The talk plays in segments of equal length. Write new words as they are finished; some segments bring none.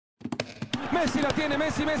Messi la tiene,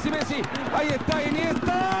 Messi. Ahí está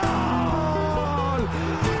Iniesta.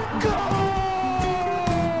 ¡Gol!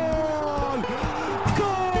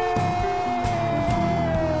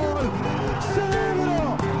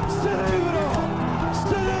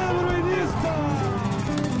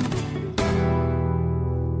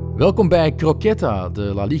 Welkom bij Croquetta, de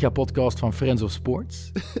La Liga-podcast van Friends of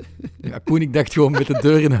Sports. Ja, Koen, ik dacht gewoon met de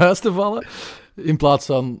deur in huis te vallen, in plaats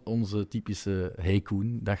van onze typische hey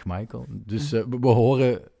Koen, dag Michael. Dus we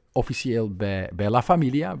horen officieel bij La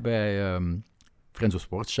Familia, bij Friends of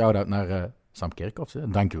Sports. Shout-out naar Sam Kerkhoffs.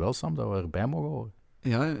 Dank je wel, Sam, dat we erbij mogen horen.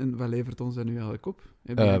 Ja, en wat levert ons dat nu eigenlijk op?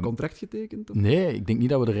 Hebben we een contract getekend? Of? Nee, ik denk niet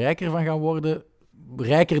dat we er rijker van gaan worden.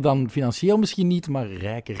 Rijker dan financieel misschien niet, maar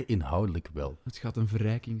rijker inhoudelijk wel. Het gaat een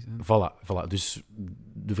verrijking zijn. Voilà. Dus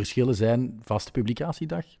de verschillen zijn vaste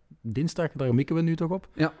publicatiedag, dinsdag, daar mikken we nu toch op.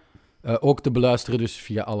 Ja. Ook te beluisteren dus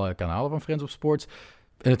via alle kanalen van Friends of Sports.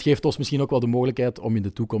 En het geeft ons misschien ook wel de mogelijkheid om in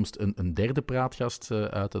de toekomst een derde praatgast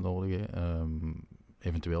uit te nodigen.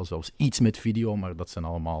 Eventueel zelfs iets met video, maar dat zijn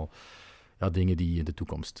allemaal dingen die in de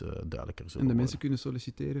toekomst duidelijker zullen worden. En de mensen kunnen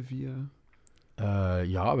solliciteren via...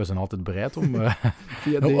 Ja, we zijn altijd bereid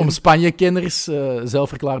om Spanje-kenners,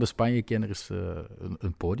 zelfverklaarde Spanje-kenners,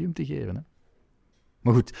 een podium te geven. Hè?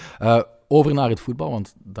 Maar goed, over naar het voetbal,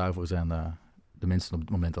 want daarvoor zijn de mensen op het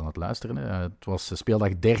moment aan het luisteren. Hè. Het was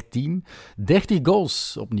speeldag 13. 30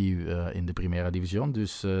 goals opnieuw in de Primera Division.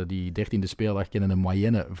 Dus die 13e speeldag kennen een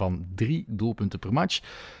moyenne van 3 doelpunten per match.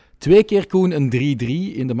 2 keer, Koen, een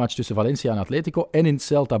 3-3 in de match tussen Valencia en Atletico en in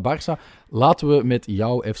Celta-Barça. Laten we met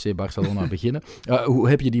jouw FC Barcelona beginnen. Hoe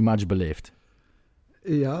heb je die match beleefd?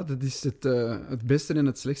 Ja, dat is het beste en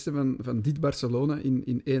het slechtste van dit Barcelona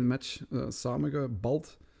in één match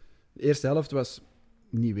samengebald. De eerste helft was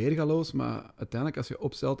niet weergaloos, maar uiteindelijk als je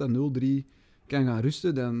op Celta 0-3 kan gaan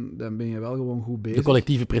rusten, dan ben je wel gewoon goed bezig. De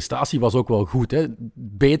collectieve prestatie was ook wel goed, hè?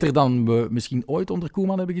 Beter dan we misschien ooit onder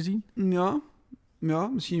Koeman hebben gezien? Ja,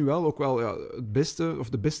 misschien wel. Ook wel het beste, of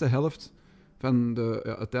de beste helft van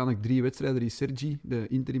de uiteindelijk 3 wedstrijden die Sergi, de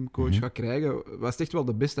interim coach, gaat krijgen, was echt wel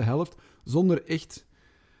de beste helft, zonder echt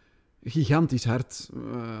gigantisch hard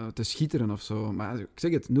te schitteren of zo. Maar ik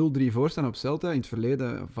zeg het, 0-3 voorstaan op Celta. In het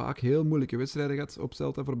verleden vaak heel moeilijke wedstrijden gehad op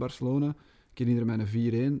Celta voor Barcelona. Ik herinner mij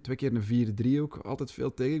een 4-1, 2 keer een 4-3 ook. Altijd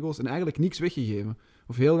veel tegengoals en eigenlijk niks weggegeven.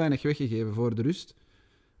 Of heel weinig weggegeven voor de rust.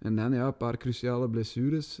 En dan een paar cruciale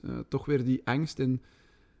blessures. Toch weer die angst. En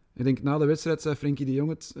ik denk, na de wedstrijd zei Frenkie de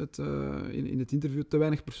Jong in het interview te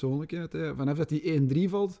weinig persoonlijkheid. Hè. Vanaf dat die 1-3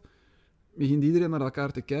 valt, begint iedereen naar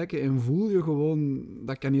elkaar te kijken en voel je gewoon,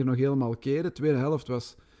 dat kan hier nog helemaal keren. De tweede helft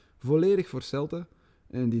was volledig voor Celta.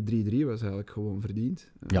 En die 3-3 was eigenlijk gewoon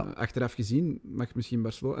verdiend. Achteraf gezien mag misschien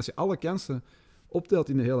Barcelona... Als je alle kansen optelt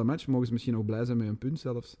in de hele match, mogen ze misschien ook blij zijn met een punt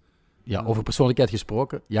zelfs. Ja, over persoonlijkheid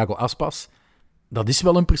gesproken. Iago Aspas, dat is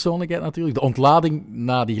wel een persoonlijkheid natuurlijk. De ontlading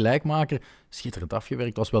na die gelijkmaker, schitterend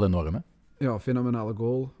afgewerkt, was wel enorm, hè? Ja, fenomenale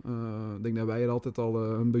goal. Ik denk dat wij hier altijd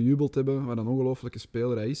al hem bejubeld hebben, wat een ongelofelijke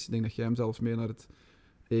speler hij is. Ik denk dat jij hem zelfs mee naar het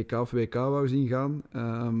EK of WK wou zien gaan.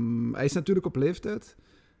 Hij is natuurlijk op leeftijd.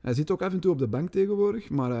 Hij zit ook af en toe op de bank tegenwoordig,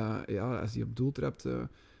 maar als hij op doel trapt,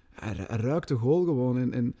 hij ruikt de goal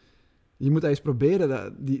gewoon. En je moet dat eens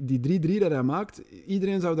proberen. Die 3-3 dat hij maakt,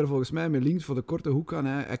 iedereen zou daar volgens mij met links voor de korte hoek gaan.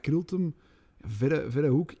 Hij krult hem, verre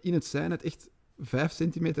hoek, in het zijnet, echt 5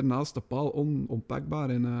 centimeter naast de paal, onpakbaar.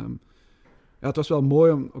 En het was wel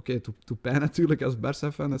mooi om... Oké, het doet pijn natuurlijk als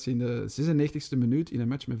Barça-fan, dat ze in de 96e minuut, in een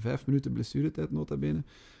match met 5 minuten blessuretijd, nota bene,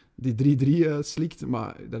 die 3-3 slikt.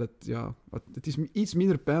 Maar het is iets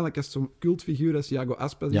minder pijnlijk als zo'n cultfiguur als Iago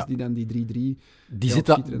Aspas is, die dan die 3-3...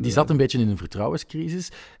 Die zat een beetje in een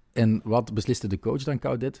vertrouwenscrisis. En wat besliste de coach dan,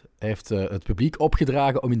 Caudet? Hij heeft het publiek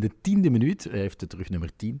opgedragen om in de 10e minuut, hij heeft terug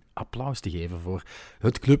nummer 10, applaus te geven voor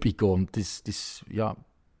het clubicoon. Het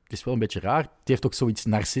is wel een beetje raar. Het heeft ook zoiets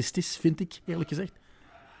narcistisch, vind ik, eerlijk gezegd.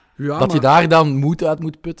 Ja, dat je daar dan moed uit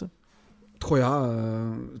moet putten.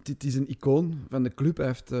 Het is een icoon van de club. Hij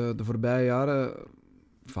heeft de voorbije jaren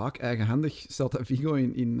vaak eigenhandig Celta Vigo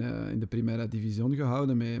in de Primera Division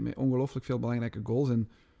gehouden, met ongelooflijk veel belangrijke goals. En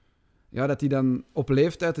dat hij dan op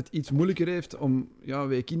leeftijd het iets moeilijker heeft om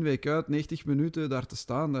week in, week uit, 90 minuten daar te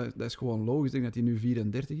staan, dat is gewoon logisch. Ik denk dat hij nu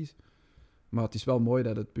 34 is. Maar het is wel mooi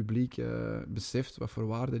dat het publiek beseft wat voor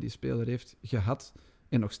waarde die speler heeft gehad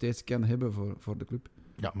en nog steeds kan hebben voor de club.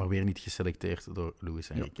 Ja, maar weer niet geselecteerd door Luis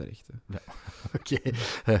Enrique. Ja, terecht. Ja, Oké.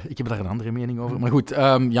 Ik heb daar een andere mening over. Maar goed,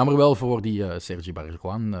 jammer wel voor die Sergi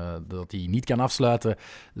Barjuan dat hij niet kan afsluiten.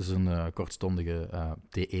 Dus een kortstondige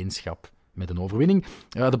T1-schap met een overwinning.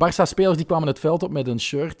 De Barça-spelers die kwamen het veld op met een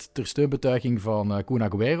shirt ter steunbetuiging van Kun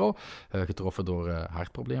Agüero. Getroffen door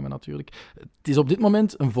hartproblemen natuurlijk. Het is op dit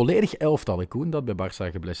moment een volledig elftal, hè, Koen, dat bij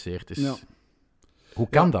Barça geblesseerd is. Ja. Hoe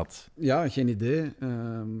kan dat? Ja, geen idee.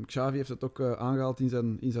 Xavi heeft het ook aangehaald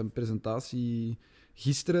in zijn presentatie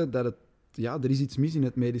gisteren, dat er is iets mis in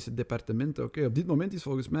het medische departement. Okay. Op dit moment is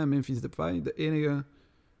volgens mij Memphis Depay de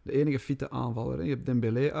enige fitte aanvaller. Hè. Je hebt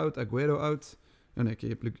Dembélé out, Agüero out. Ja,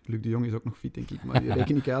 nee, Luc de Jong is ook nog fit, denk ik, maar die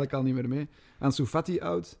reken ik eigenlijk al niet meer mee. Ansu Fati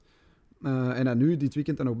out. En dan nu, dit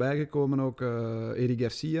weekend er nog bijgekomen ook Eric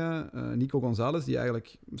Garcia, Nico González, die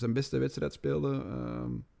eigenlijk zijn beste wedstrijd speelde.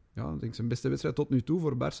 Ik denk zijn beste wedstrijd tot nu toe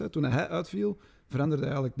voor Barça. Toen hij uitviel, veranderde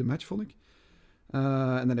eigenlijk de match, vond ik.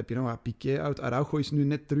 En dan heb je nog Piqué out. Araujo is nu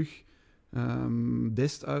net terug.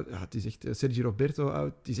 Dest out. Ja, het is echt Sergi Roberto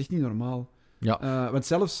out. Het is echt niet normaal. Ja. Want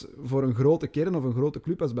zelfs voor een grote kern of een grote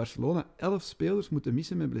club als Barcelona, 11 spelers moeten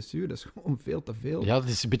missen met blessure. Dat is gewoon veel te veel. Ja, het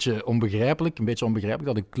is een beetje onbegrijpelijk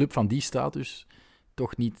dat een club van die status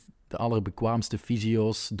toch niet de allerbekwaamste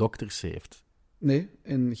fysio's, dokters heeft. Nee,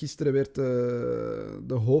 en gisteren werd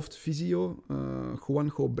de hoofdfysio,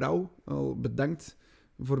 Juanjo Brau, al bedankt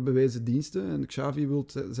voor bewezen diensten. En Xavi wil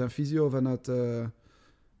zijn fysio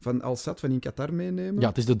van Al Sadd, van in Qatar, meenemen. Ja,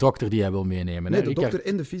 het is de dokter die hij wil meenemen. Nee, de dokter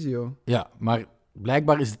en de fysio. Ja, maar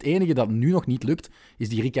blijkbaar is het enige dat nu nog niet lukt, is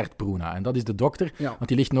die Ricard Pruna. En dat is de dokter, want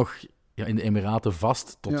die ligt nog in de Emiraten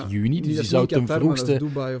vast tot juni. Dus die zou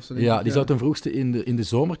ten vroegste in de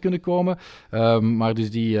zomer kunnen komen. Maar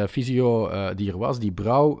dus die fysio die er was, die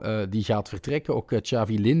Brau, die gaat vertrekken. Ook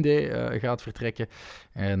Xavi Linde gaat vertrekken.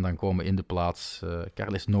 En dan komen in de plaats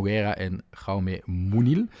Carles Nogueira en Jaume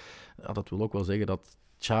Munil. Dat wil ook wel zeggen dat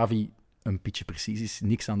Xavi een beetje precies is,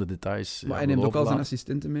 niks aan de details. Maar hij neemt ook al zijn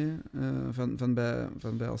assistenten mee van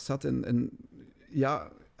bij Al Sadd. En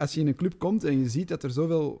ja, als je in een club komt en je ziet dat er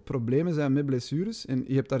zoveel problemen zijn met blessures, en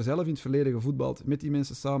je hebt daar zelf in het verleden gevoetbald, met die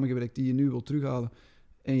mensen samengewerkt die je nu wil terughalen,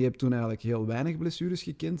 en je hebt toen eigenlijk heel weinig blessures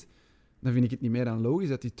gekend, dan vind ik het niet meer dan logisch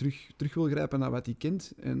dat hij terug wil grijpen naar wat hij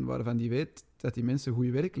kent en waarvan hij weet dat die mensen goed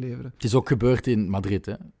werk leveren. Het is ook gebeurd in Madrid,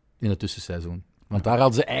 hè? In het tussenseizoen. Want daar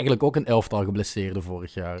hadden ze eigenlijk ook een elftal geblesseerden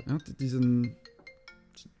vorig jaar. Ja, het is een...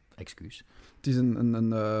 Excuus. Het is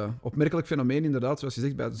een opmerkelijk fenomeen, inderdaad, zoals je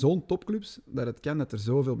zegt, bij zo'n topclubs, dat het kan dat er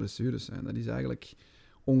zoveel blessures zijn. Dat is eigenlijk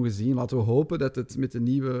ongezien. Laten we hopen dat het met de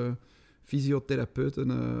nieuwe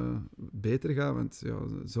fysiotherapeuten beter gaat, want ja,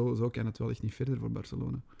 zo kan het wel echt niet verder voor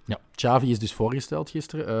Barcelona. Ja, Xavi is dus voorgesteld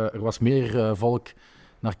gisteren. Er was meer volk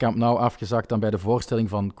naar Camp Nou afgezakt dan bij de voorstelling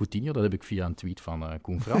van Coutinho. Dat heb ik via een tweet van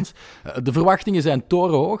Koen Frans. De verwachtingen zijn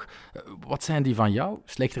torenhoog. Wat zijn die van jou?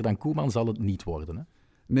 Slechter dan Koeman zal het niet worden, hè?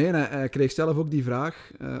 Nee, hij kreeg zelf ook die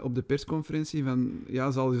vraag op de persconferentie van,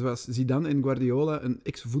 ja, zal zoals Zidane en Guardiola een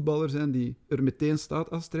ex-voetballer zijn die er meteen staat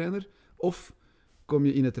als trainer? Of kom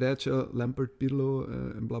je in het rijtje Lampard, Pirlo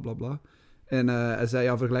en blablabla? Bla, bla. En hij zei,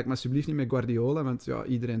 ja, vergelijk me alsjeblieft niet met Guardiola, want ja,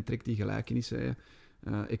 iedereen trekt die gelijkenissen.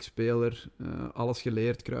 Ex-speler, alles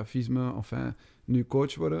geleerd, Cruyffisme, enfin, nu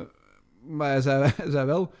coach worden. Maar hij zei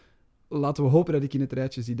wel, laten we hopen dat ik in het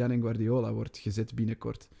rijtje Zidane en Guardiola word gezet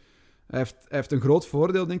binnenkort. Hij heeft een groot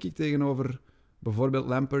voordeel, denk ik, tegenover bijvoorbeeld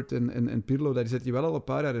Lampard en Pirlo. Dat is dat hij wel al een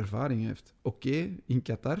paar jaar ervaring heeft. Oké, in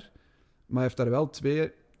Qatar, maar hij heeft daar wel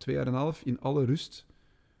 2 jaar en een half in alle rust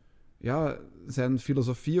zijn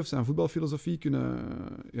filosofie of zijn voetbalfilosofie kunnen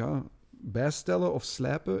bijstellen of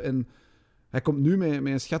slijpen. En hij komt nu met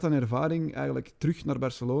een schat aan ervaring eigenlijk terug naar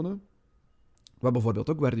Barcelona. Wat bijvoorbeeld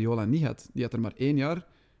ook Guardiola niet had. Die had er maar 1 jaar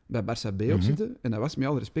bij Barça B op zitten. En dat was met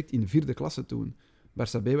alle respect in 4e klasse toen.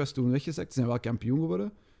 Barça B was toen weggezakt. Ze zijn wel kampioen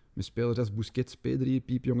geworden. Met spelers als Busquets, Pedri,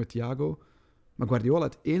 piepjonge Thiago. Maar Guardiola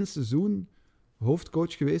had 1 seizoen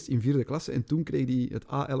hoofdcoach geweest in 4e klasse. En toen kreeg hij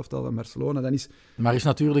het A-elftal van Barcelona. Maar is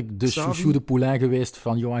natuurlijk de chouchou de poulain geweest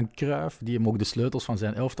van Johan Cruijff, die hem ook de sleutels van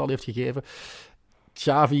zijn elftal heeft gegeven.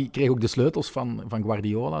 Xavi kreeg ook de sleutels van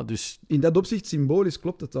Guardiola. Dus... In dat opzicht, symbolisch,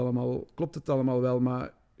 klopt het allemaal wel.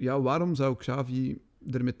 Maar ja, waarom zou Xavi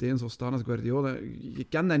er meteen zo staan als Guardiola? Je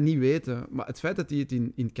kan dat niet weten. Maar het feit dat hij het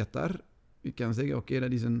in Qatar... Je kan zeggen, oké,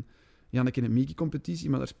 dat is een Janneke en Mieke-competitie,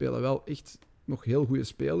 maar daar spelen wel echt nog heel goede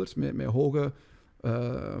spelers met hoge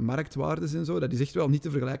marktwaardes en zo. Dat is echt wel niet te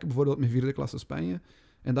vergelijken bijvoorbeeld met 4e klasse Spanje.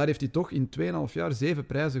 En daar heeft hij toch in 2,5 jaar 7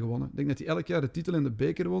 prijzen gewonnen. Ik denk dat hij elk jaar de titel en de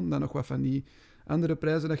beker won. Dan nog wat van die andere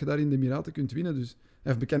prijzen dat je daar in de Emiraten kunt winnen. Dus hij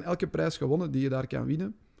heeft bekend elke prijs gewonnen die je daar kan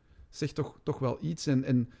winnen. Zegt toch wel iets.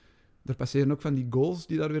 En er passeren ook van die goals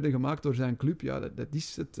die daar werden gemaakt door zijn club. Ja, dat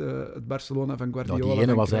is het Barcelona van Guardiola. Nou, die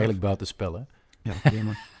ene was eigenlijk buitenspel, hè? Ja, oké,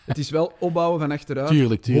 maar het is wel opbouwen van achteruit.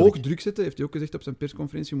 Tuurlijk. Hoog druk zetten, heeft hij ook gezegd op zijn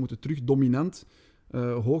persconferentie. We moeten terug dominant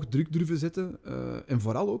hoog druk durven zetten. En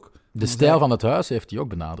vooral ook... De stijl van het huis heeft hij ook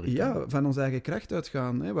benadrukt. Ja, van onze eigen kracht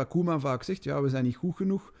uitgaan. Hè. Wat Koeman vaak zegt, ja, we zijn niet goed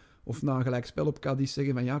genoeg. Of na een gelijkspel op Cadiz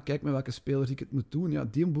zeggen van ja, kijk met welke spelers ik het moet doen. Ja,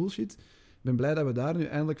 die bullshit. Ik ben blij dat we daar nu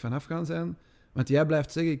eindelijk vanaf gaan zijn. Want jij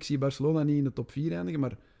blijft zeggen, ik zie Barcelona niet in de top 4 eindigen.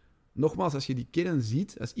 Maar nogmaals, als je die kern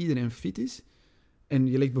ziet, als iedereen fit is... En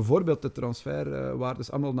je legt bijvoorbeeld de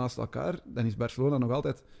transferwaardes allemaal naast elkaar, dan is Barcelona nog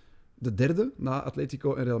altijd de derde na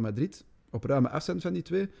Atletico en Real Madrid. Op ruime afstand van die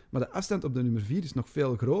twee. Maar de afstand op de nummer 4 is nog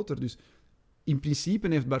veel groter. Dus in principe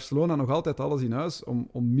heeft Barcelona nog altijd alles in huis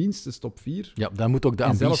om minstens top 4. Ja, dan moet ook de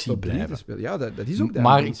ambitie blijven. Spelen. Ja, dat is ook de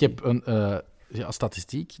maar ambitie. Ik heb een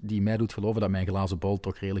statistiek die mij doet geloven dat mijn glazen bol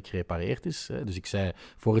toch redelijk gerepareerd is. Dus ik zei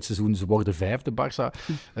voor het seizoen, ze worden 5e, Barça.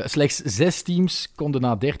 Slechts 6 teams konden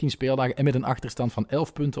na 13 speeldagen en met een achterstand van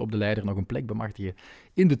 11 punten op de leider nog een plek bemachtigen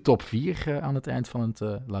in de top 4 aan het eind van het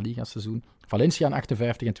La Liga-seizoen. Valencia in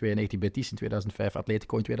 58 en 92, Betis in 2005,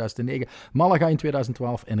 Atletico in 2009, Malaga in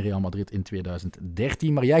 2012 en Real Madrid in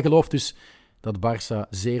 2013. Maar jij gelooft dus dat Barça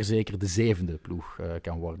zeer zeker de 7e ploeg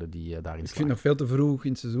kan worden die daarin slaagt. Ik vind het nog veel te vroeg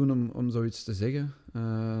in het seizoen om zoiets te zeggen.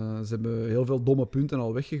 Ze hebben heel veel domme punten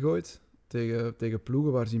al weggegooid tegen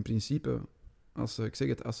ploegen waar ze in principe, als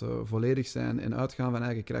ze volledig zijn en uitgaan van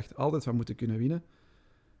eigen kracht, altijd van moeten kunnen winnen.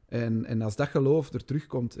 En als dat geloof er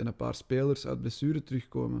terugkomt en een paar spelers uit blessure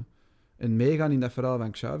terugkomen en meegaan in dat verhaal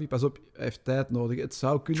van Xavi, pas op, hij heeft tijd nodig. Het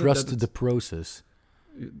zou kunnen Trust the process.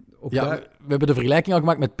 Ja, we hebben de vergelijking al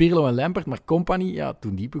gemaakt met Pirlo en Lampard, maar Company, ja,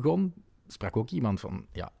 toen die begon, sprak ook iemand van,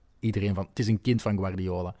 ja, iedereen van, het is een kind van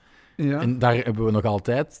Guardiola. Ja. En daar hebben we nog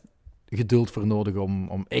altijd geduld voor nodig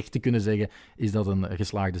om echt te kunnen zeggen, is dat een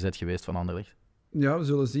geslaagde zet geweest van Anderlecht? Ja, we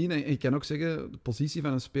zullen zien. En ik kan ook zeggen, de positie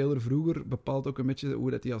van een speler vroeger bepaalt ook een beetje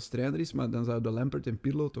hoe dat hij als trainer is, maar dan zouden Lampard en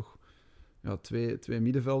Pirlo toch twee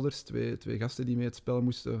middenvelders, twee gasten die mee het spel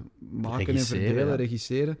moesten maken en verdelen,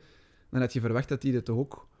 regisseren. Dan had je verwacht dat die er toch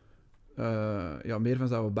ook meer van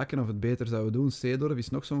zouden bakken of het beter zouden doen. Seedorf is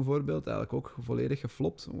nog zo'n voorbeeld, eigenlijk ook volledig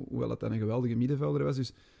geflopt, hoewel het dan een geweldige middenvelder was.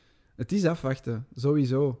 Dus het is afwachten,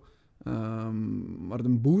 sowieso. Maar de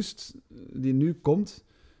boost die nu komt,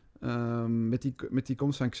 met die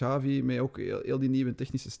komst van Xavi, met ook heel die nieuwe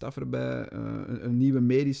technische staf erbij, een nieuwe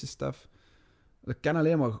medische staf, dat kan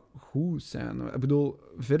alleen maar goed zijn. Ik bedoel,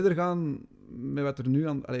 verder gaan met wat er nu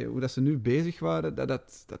hoe dat ze nu bezig waren, dat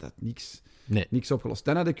had niks opgelost.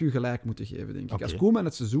 Dan had ik u gelijk moeten geven, denk ik. Okay. Als Koeman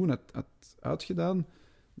het seizoen had uitgedaan,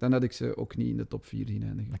 dan had ik ze ook niet in de top 4 zien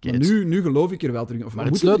eindigen. Okay, maar nu geloof ik er wel terug. Maar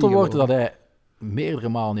het sleutelwoord dat hij meerdere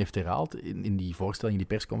malen heeft herhaald in die voorstelling, in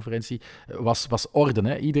die persconferentie, was orde.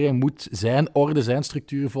 Hè? Iedereen moet zijn orde, zijn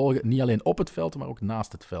structuur volgen, niet alleen op het veld, maar ook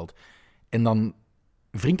naast het veld. En dan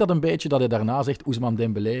wringt dat een beetje dat hij daarna zegt, Ousmane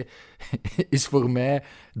Dembélé is voor mij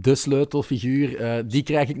de sleutelfiguur. Die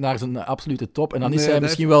krijg ik naar zijn absolute top. En dan is hij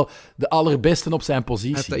misschien wel de allerbeste op zijn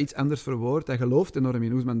positie. Hij heeft dat iets anders verwoord. Hij gelooft enorm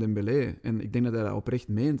in Ousmane Dembélé. En ik denk dat hij dat oprecht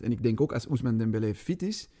meent. En ik denk ook, als Ousmane Dembélé fit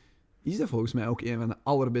is dat volgens mij ook een van de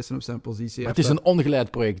allerbeste op zijn positie. Maar het is een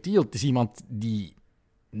ongeleid projectiel. Het is iemand die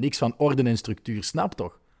niks van orde en structuur snapt,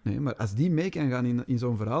 toch? Nee, maar als die mee kan gaan in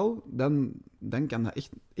zo'n verhaal, dan kan dat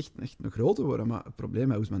echt een grote worden. Maar het probleem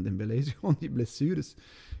met Ousmane Dembélé is gewoon die blessures.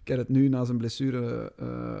 Ik heb het nu na zijn blessure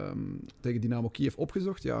tegen Dynamo Kiev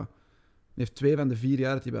opgezocht. Ja, hij heeft 2 van de 4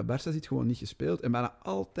 jaar dat hij bij Barça zit gewoon niet gespeeld. En bijna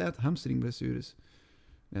altijd hamstringblessures.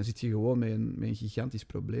 Dan zit je gewoon met een gigantisch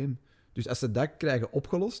probleem. Dus als ze dat krijgen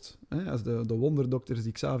opgelost, als de wonderdokters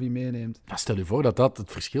die Xavi meeneemt... Ja, stel je voor dat dat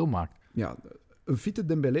het verschil maakt. Ja, een fitte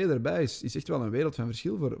Dembélé erbij is echt wel een wereld van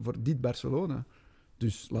verschil voor dit Barcelona.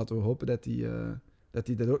 Dus laten we hopen dat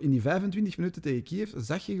hij dat ook... In die 25 minuten tegen Kiev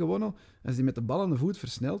zag je gewoon al, als hij met de bal aan de voet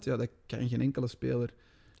versnelt, ja, dat kan geen enkele speler.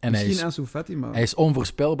 En misschien Ansu Fati, maar... Hij is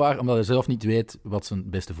onvoorspelbaar, omdat hij zelf niet weet wat zijn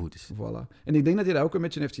beste voet is. Voilà. En ik denk dat hij dat ook een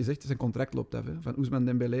beetje heeft gezegd, dat zijn contract loopt af, van Ousmane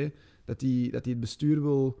Dembélé, dat hij het bestuur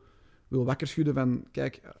wil wakker schudden van,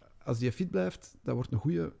 kijk, als die fit blijft, dat wordt een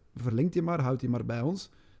goeie, verlengt hij maar, houdt hij maar bij ons.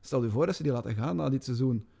 Stel je voor dat ze die laten gaan na dit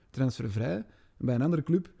seizoen transfervrij, en bij een andere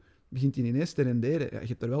club begint hij ineens te renderen. Ja, je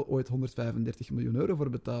hebt er wel ooit 135 miljoen euro voor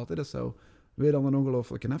betaald. Hè. Dat zou weer al een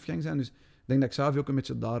ongelooflijke afgang zijn. Dus ik denk dat Xavi ook een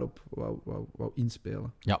beetje daarop wou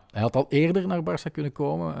inspelen. Ja, hij had al eerder naar Barça kunnen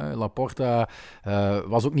komen. Laporta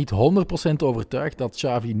was ook niet 100% overtuigd dat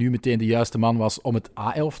Xavi nu meteen de juiste man was om het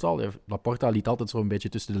A-elftal. Laporta liet altijd zo'n beetje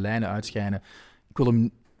tussen de lijnen uitschijnen. Ik wil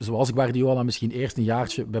hem, zoals Guardiola, misschien eerst een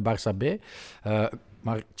jaartje bij Barça B.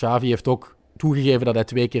 Maar Xavi heeft ook toegegeven dat hij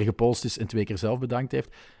 2 keer gepolst is en 2 keer zelf bedankt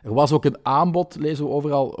heeft. Er was ook een aanbod, lezen we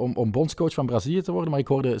overal, om bondscoach van Brazilië te worden. Maar ik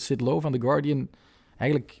hoorde Sid Lowe van The Guardian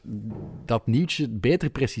eigenlijk dat nieuwtje beter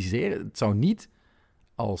preciseren. Het zou niet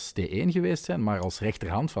als T1 geweest zijn, maar als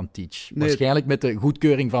rechterhand van Tich. Nee, waarschijnlijk met de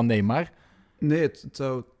goedkeuring van Neymar. Nee, het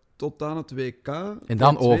zou tot aan het WK... En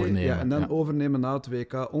dan overnemen. Ja, en dan overnemen na het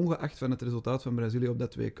WK, ongeacht van het resultaat van Brazilië op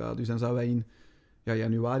dat WK. Dus dan zou wij in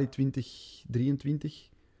januari 2023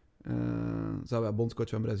 zou wij bondscoach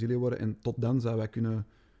van Brazilië worden. En tot dan zouden wij kunnen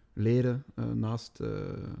leren naast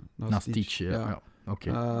Tich. Ja.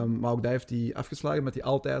 Okay. Maar ook dat heeft hij afgeslagen, met hij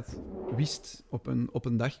altijd wist, op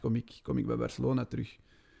een dag kom ik bij Barcelona terug.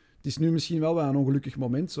 Het is nu misschien wel een ongelukkig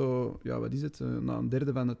moment, zo, wat is het, na een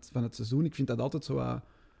derde van het seizoen. Ik vind dat altijd zo...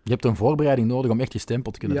 Je hebt een voorbereiding nodig om echt je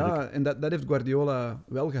stempel te kunnen drukken. Ja, en dat heeft Guardiola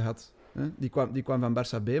wel gehad. Hè? Die kwam van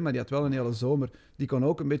Barça B, maar die had wel een hele zomer. Die kon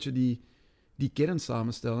ook een beetje die kern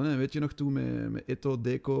samenstellen. Hè? Weet je nog toen met Eto'o,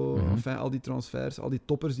 Deco, enfin, al die transfers, al die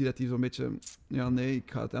toppers die zo'n beetje... Ja, nee,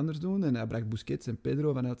 ik ga het anders doen. En hij bracht Busquets en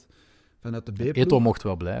Pedro vanuit de B-ploeg. Eto'o mocht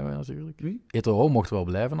wel blijven, natuurlijk. Wie? Eto'o mocht wel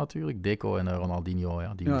blijven, natuurlijk. Deco en Ronaldinho,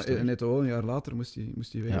 ja. En Eto'o een jaar later moest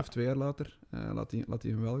hij weg, of 2 jaar later. Laat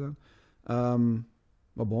hij hem wel gaan.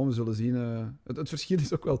 Maar bon, we zullen zien. Het verschil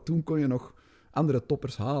is ook wel, toen kon je nog andere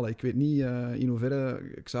toppers halen. Ik weet niet in hoeverre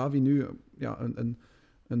Xavi nu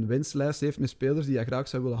een wenslijst heeft met spelers die hij graag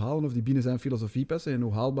zou willen halen, of die binnen zijn filosofie passen, en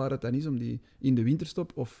hoe haalbaar het dan is om die in de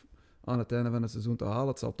winterstop of aan het einde van het seizoen te halen.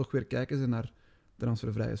 Het zal toch weer kijken zijn naar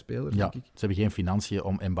transfervrije spelers, denk ik. Ze hebben geen financiën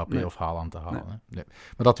om Mbappé of Haaland te halen. Nee. Nee.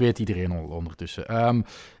 Maar dat weet iedereen ondertussen.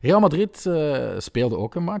 Real Madrid speelde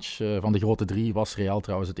ook een match. Van de grote 3 was Real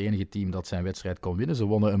trouwens het enige team dat zijn wedstrijd kon winnen. Ze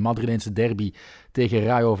wonnen een Madrileense derby tegen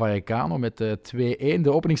Rayo Vallecano met 2-1.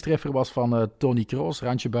 De openingstreffer was van Toni Kroos,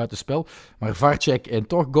 randje buitenspel. Maar VAR-check en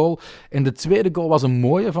toch goal. En de tweede goal was een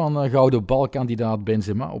mooie van gouden balkandidaat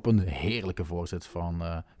Benzema op een heerlijke voorzet van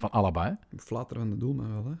Alaba. Flater van de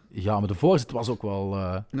doelman wel, hè? Ja, maar de voorzet was ook wel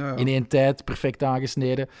in één tijd perfect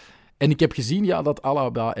aangesneden. En ik heb gezien dat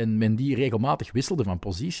Alaba en Mendy regelmatig wisselden van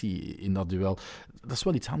positie in dat duel. Dat is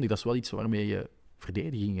wel iets handig. Dat is wel iets waarmee je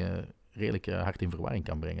verdediging redelijk hard in verwarring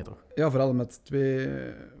kan brengen, toch? Ja, vooral met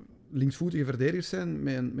 2 linksvoetige verdedigers zijn,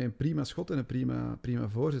 met een prima schot en een prima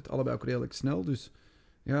voorzet. Allebei ook redelijk snel. Dus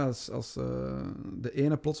ja, als de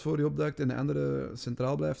ene plots voor je opduikt en de andere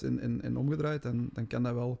centraal blijft en omgedraaid, dan kan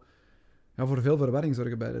dat wel voor veel verwarring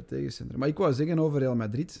zorgen bij de tegenstander. Maar ik wou zeggen over Real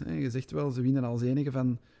Madrid. Hè, je zegt wel, ze winnen als enige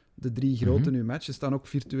van de 3 grote nu match. Ze staan ook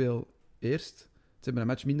virtueel eerst. Ze hebben een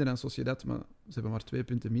match minder dan Sociedad, maar ze hebben maar 2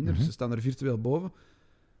 punten minder. Dus ze staan er virtueel boven.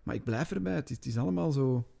 Maar ik blijf erbij. Het is allemaal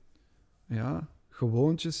zo... Ja,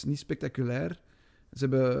 gewoontjes, niet spectaculair. Ze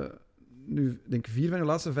hebben nu, denk ik, 4 van de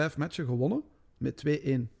laatste 5 matchen gewonnen met 2-1.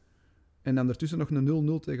 En dan ertussen nog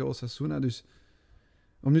een 0-0 tegen Osasuna. Dus...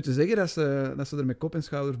 Om nu te zeggen dat ze er met kop en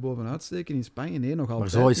schouders bovenuit steken in Spanje, nee, nog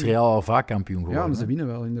altijd. Maar zo is Real al vaak kampioen geworden. Ja, maar ze winnen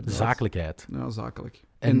wel, inderdaad. Zakelijkheid. Ja, zakelijk.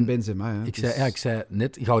 En Benzema, hè. Ik zei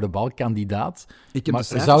net, gouden balkandidaat. Maar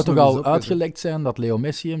er zou toch al uitgelekt zijn dat Leo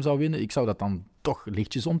Messi hem zou winnen? Ik zou dat dan toch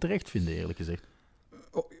lichtjes onterecht vinden, eerlijk gezegd.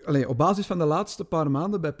 Op basis van de laatste paar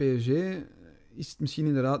maanden bij PSG is het misschien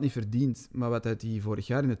inderdaad niet verdiend. Maar wat hij die vorig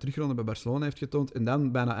jaar in de terugronde bij Barcelona heeft getoond, en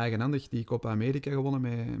dan bijna eigenhandig die Copa America gewonnen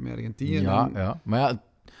met Argentinië. Ja, maar ja...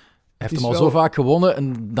 Hij heeft hem al zo vaak gewonnen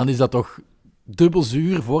en dan is dat toch dubbel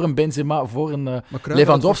zuur voor een Benzema, voor een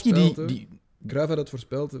Lewandowski. Cruijff had het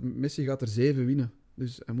voorspeld, Messi gaat er 7 winnen.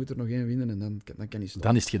 Dus hij moet er nog 1 winnen en dan kan hij stoppen.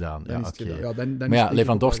 Dan is het gedaan. Maar ja,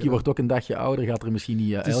 Lewandowski wordt ook een dagje ouder, gaat er misschien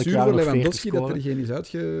niet elk jaar nog 40 scoren. Lewandowski dat er geen is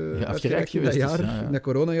uitgereikt in dat jaar, in dat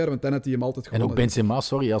coronajaar, want dan had hij hem altijd gewonnen. En ook Benzema,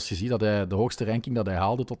 sorry, als je ziet dat hij de hoogste ranking dat hij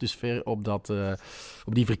haalde tot dusver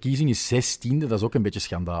op die verkiezing is 16e, dat is ook een beetje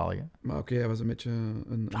schandalig. Hè? Maar oké, hij was een beetje...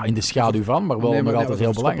 in de schaduw van, maar wel nog altijd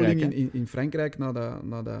heel belangrijk. In Frankrijk,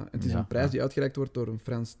 het is een prijs die uitgereikt wordt door een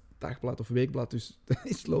Frans dagblad of weekblad, dus dat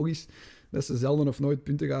is logisch dat ze zelden of nooit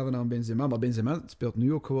punten gaven aan Benzema. Maar Benzema speelt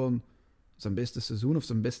nu ook gewoon zijn beste seizoen of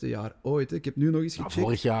zijn beste jaar ooit. Hè. Ik heb nu nog eens gecheckt.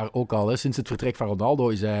 Vorig jaar ook al. Hè. Sinds het vertrek van Ronaldo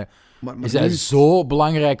is hij zo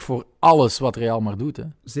belangrijk voor alles wat Real maar doet. Hè.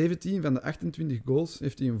 17 van de 28 goals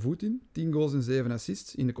heeft hij een voet in. 10 goals en 7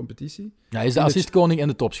 assists in de competitie. Ja, hij is de assistkoning en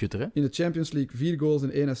de topschutter. Hè. In de Champions League 4 goals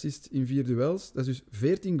en 1 assist in 4 duels. Dat is dus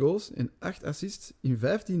 14 goals en 8 assists in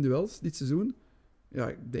 15 duels dit seizoen.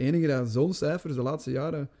 Ja, de enige dat zo'n cijfers de laatste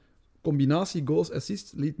jaren... combinatie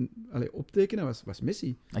goals-assist liet optekenen was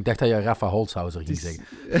Messi. Ik dacht dat je Rafa Holzhauser ging zeggen.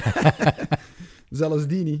 Zelfs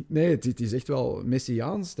die niet. Nee, het is echt wel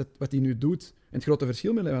Messiaans, wat hij nu doet. En het grote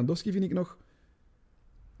verschil met Lewandowski vind ik nog...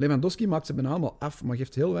 Lewandowski maakt ze bijna allemaal af, maar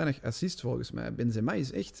geeft heel weinig assist volgens mij. Benzema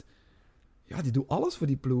is echt... Ja, die doet alles voor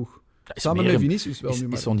die ploeg. Samen met Vinicius wel nu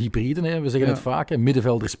maar. Is zo'n hybride, hè? We zeggen het vaak, hè?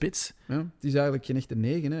 Middenvelder-spits. Ja, het is eigenlijk geen echte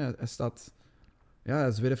 9. Hè? Hij staat... Ja,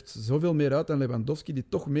 hij zwerft zoveel meer uit dan Lewandowski, die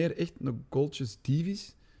toch meer echt een goaltjes-dief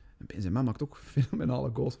is. Benzema maakt ook fenomenale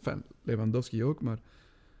goals. Enfin, Lewandowski ook, maar...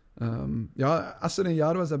 als er een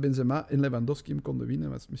jaar was dat Benzema en Lewandowski hem konden winnen,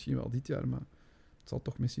 was het misschien wel dit jaar, maar het zal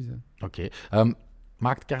toch Messi zijn. Oké.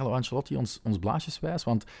 Maakt Carlo Ancelotti ons blaasjeswijs?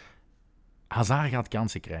 Want Hazard gaat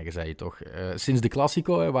kansen krijgen, zei je toch? Sinds de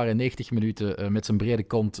Classico, waar hij 90 minuten met zijn brede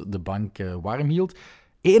kont de bank warm hield.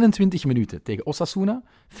 21 minuten tegen Osasuna,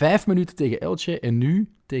 5 minuten tegen Elche en nu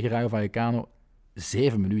tegen Rayo Vallecano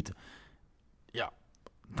 7 minuten. Ja,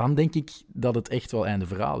 dan denk ik dat het echt wel einde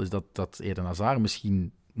verhaal is. Dat Eden Hazard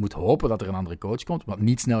misschien moet hopen dat er een andere coach komt, wat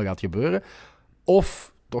niet snel gaat gebeuren.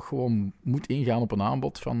 Of toch gewoon moet ingaan op een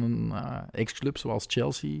aanbod van een ex-club zoals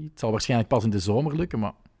Chelsea. Het zal waarschijnlijk pas in de zomer lukken,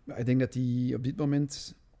 maar... Ja, ik denk dat hij op dit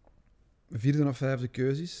moment 4e of 5e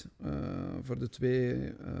keus is voor de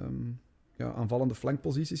 2 aanvallende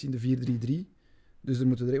flankposities in de 4-3-3. Dus er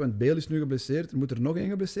moeten want Bale is nu geblesseerd, er moet er nog 1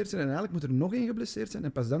 geblesseerd zijn en eigenlijk moet er nog 1 geblesseerd zijn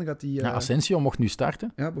en pas dan gaat hij... Asensio mocht nu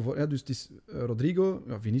starten. Dus het is Rodrigo,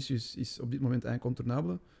 Vinicius is op dit moment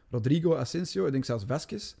incontournable. Rodrigo, Asensio, ik denk zelfs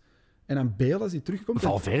Vasquez. En dan Bale als hij terugkomt...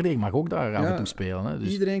 Valverde mag ook daar af en toe spelen. Hè,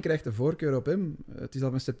 dus... Iedereen krijgt de voorkeur op hem. Het is al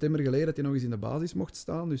van september geleden dat hij nog eens in de basis mocht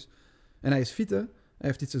staan. Dus... En hij is fit, hè. Hij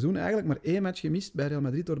heeft dit seizoen eigenlijk maar 1 match gemist bij Real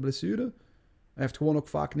Madrid door blessure. Hij heeft gewoon ook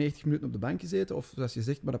vaak 90 minuten op de bank gezeten. Of zoals je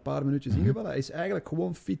zegt, maar een paar minuutjes ingevallen. Hij is eigenlijk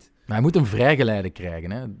gewoon fit. Maar hij moet een vrijgeleide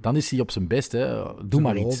krijgen. Hè. Dan is hij op zijn best. Hè. Doe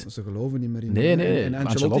maar iets. Ze geloven niet meer in hem. Nee. En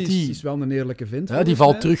Ancelotti is wel een eerlijke vent. Ja, die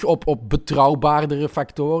valt terug op betrouwbaardere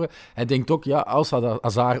factoren. Hij denkt ook, als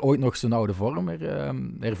Hazard ooit nog zijn oude vorm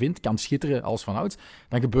hervindt, kan schitteren als vanouds,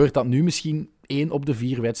 dan gebeurt dat nu misschien 1 op de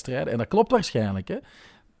 4 wedstrijden. En dat klopt waarschijnlijk, hè.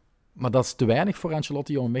 Maar dat is te weinig voor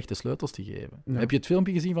Ancelotti om hem echt de sleutels te geven. Ja. Heb je het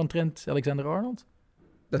filmpje gezien van Trent Alexander-Arnold?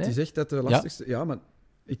 Dat hij zegt dat de lastigste... Ja, maar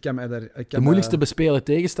ik kan mij daar... De moeilijkste bespelen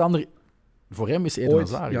tegenstander voor hem is Eden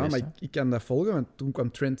Hazard. Ja, maar ik kan dat volgen, want toen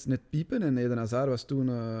kwam Trent net piepen en Eden Hazard was toen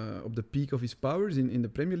op de peak of his powers in de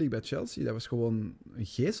Premier League bij Chelsea. Dat was gewoon een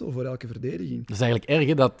geesel voor elke verdediging. Dat is eigenlijk erg,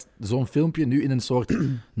 hè, dat zo'n filmpje nu in een soort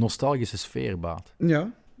nostalgische sfeer baat.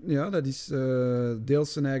 Ja, dat is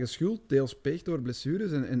deels zijn eigen schuld, deels peeg door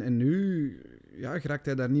blessures. En nu geraakt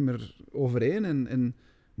hij daar niet meer overheen en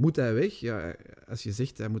moet hij weg. Ja, als je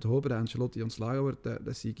zegt, hij moet hopen dat Ancelotti ontslagen wordt,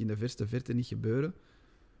 dat zie ik in de verste verte niet gebeuren.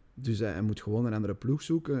 Dus hij moet gewoon een andere ploeg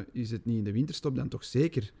zoeken. Is het niet in de winterstop, dan toch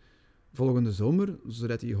zeker volgende zomer,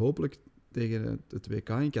 zodat hij hopelijk tegen het WK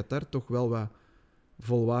in Qatar toch wel wat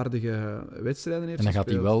volwaardige wedstrijden heeft. En dan gaat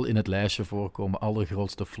gespeeld. Hij wel in het lijstje voorkomen,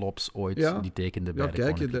 allergrootste flops ooit, die tekende bij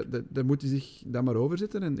de kijk, daar moet hij zich dan maar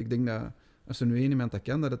overzetten. En ik denk dat, als er nu één iemand dat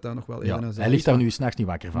kan, dat het daar nog wel één aan hij ligt daar nu 's nachts niet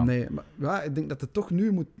wakker van. Nee, maar ik denk dat het toch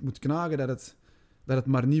nu moet knagen dat het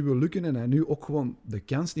maar niet wil lukken en hij nu ook gewoon de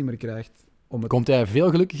kans niet meer krijgt. Komt hij veel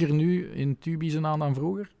gelukkiger nu in Tubize aan dan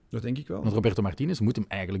vroeger? Dat denk ik wel. Want Roberto Martinez moet hem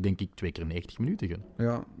eigenlijk, denk ik, 2 keer 90 minuten gunnen.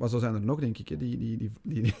 Ja, maar zo zijn er nog, denk ik. Hè, die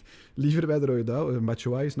liever bij de Rode Duivel.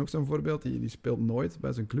 Batshuayi is nog zo'n voorbeeld. Die speelt nooit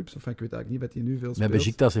bij zijn clubs. Of ik weet eigenlijk niet wat hij nu veel speelt. Bij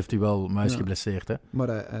Besiktas heeft hij wel muis geblesseerd. Hè? Maar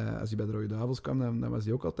als hij bij de Rode Duivels kwam, dan was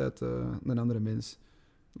hij ook altijd een andere mens.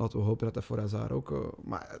 Laten we hopen dat dat voor Hazard ook...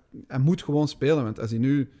 maar hij moet gewoon spelen. Want als hij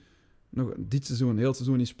nu nog dit seizoen, een heel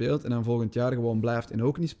seizoen niet speelt en dan volgend jaar gewoon blijft en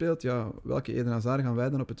ook niet speelt, welke Eden Hazard gaan wij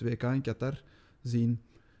dan op het WK in Qatar zien?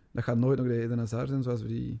 Dat gaat nooit nog de Eden Hazard zijn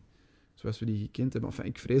zoals we die gekend hebben. Enfin,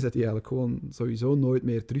 ik vrees dat hij eigenlijk gewoon sowieso nooit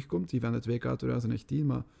meer terugkomt, die van het WK 2018.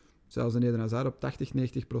 Maar zelfs een Eden Hazard op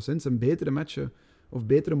 80-90%. Zijn betere matchen of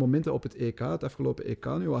betere momenten op het EK, het afgelopen EK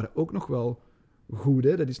nu, waren ook nog wel goed.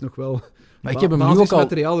 Hè? Dat is nog wel maar ik heb hem nu ook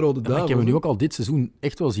materiaal Rode Duivel. Ik heb hem nu ook al dit seizoen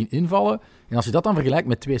echt wel zien invallen. En als je dat dan vergelijkt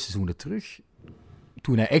met 2 seizoenen terug,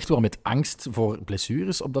 toen hij echt wel met angst voor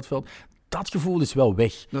blessures op dat veld, dat gevoel is wel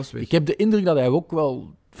weg. Dat is weg. Ik heb de indruk dat hij ook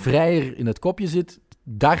wel vrijer in het kopje zit.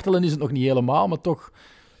 Dartelen is het nog niet helemaal, maar toch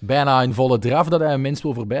bijna in volle draf dat hij een mens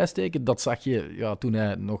wil voorbijsteken. Dat zag je toen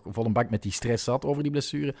hij nog vol een bak met die stress zat over die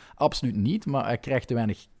blessure. Absoluut niet, maar hij krijgt te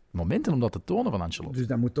weinig momenten om dat te tonen van Ancelotti. Dus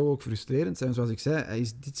dat moet toch ook frustrerend zijn. Zoals ik zei, hij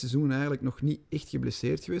is dit seizoen eigenlijk nog niet echt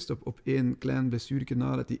geblesseerd geweest. Op 1 klein blessuretje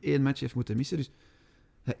na dat hij 1 match heeft moeten missen. Dus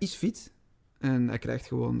hij is fit en hij krijgt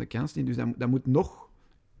gewoon de kans niet. Dus dat moet nog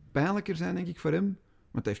pijnlijker zijn, denk ik, voor hem.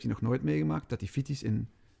 Want dat heeft hij nog nooit meegemaakt, dat hij fit is en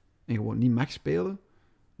gewoon niet mag spelen.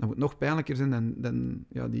 Dat moet nog pijnlijker zijn dan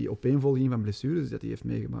die opeenvolging van blessures dat hij heeft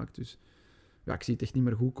meegemaakt. Dus ik zie het echt niet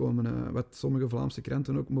meer goed komen. Wat sommige Vlaamse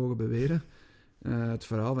kranten ook mogen beweren. Het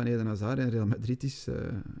verhaal van Eden Hazard en Real Madrid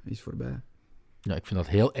is voorbij. Ja, ik vind dat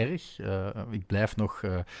heel erg. Ik blijf nog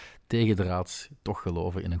tegendraads toch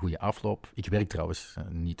geloven in een goede afloop. Ik werk trouwens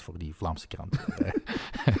niet voor die Vlaamse krant,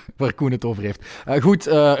 waar Koen het over heeft. Goed,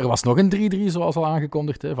 er was nog een 3-3, zoals al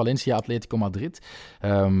aangekondigd. Hè. Valencia-Atletico Madrid.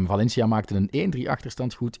 Valencia maakte een 1-3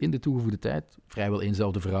 achterstand goed in de toegevoegde tijd. Vrijwel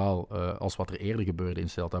eenzelfde verhaal als wat er eerder gebeurde in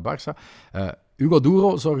Celta-Barça. Hugo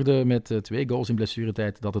Duro zorgde met 2 goals in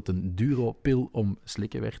blessuretijd dat het een Duro-pil om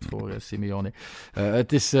slikken werd voor Simeone.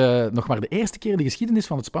 Het is nog maar de eerste keer in de geschiedenis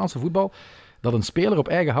van het Spaanse voetbal dat een speler op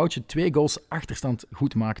eigen houtje 2 goals achterstand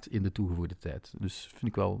goed maakt in de toegevoegde tijd. Dus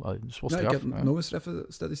vind ik wel straf. Ik heb nog een straffe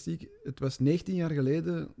statistiek. Het was 19 jaar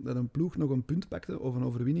geleden dat een ploeg nog een punt pakte of een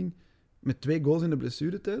overwinning met 2 goals in de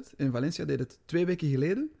blessuretijd. En Valencia deed het 2 weken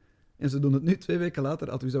geleden. En ze doen het nu 2 weken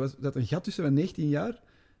later. Dus dat was een gat tussen van 19 jaar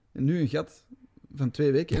en nu een gat van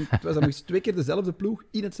 2 weken. En het was dan nog eens 2 keer dezelfde ploeg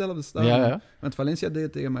in hetzelfde stadion. Ja. Want Valencia deed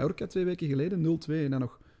het tegen Mallorca 2 weken geleden, 0-2 en dan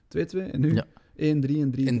nog 2-2. En nu 1-3 en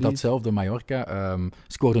 3-3. In datzelfde Mallorca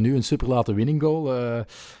scoorde nu een superlate winning goal.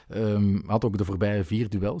 Had ook de voorbije 4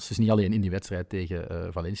 duels. Dus niet alleen in die wedstrijd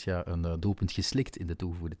tegen Valencia een doelpunt geslikt in de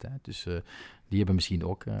toegevoegde tijd. Dus die hebben misschien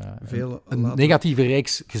ook een negatieve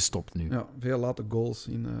reeks gestopt nu. Ja, veel late goals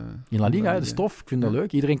in La Liga. Dat is tof. Ik vind dat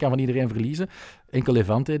leuk. Iedereen kan van iedereen verliezen. Enkel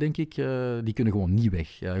Levante, denk ik, die kunnen gewoon niet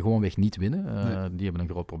weg. Gewoonweg niet winnen. Die hebben een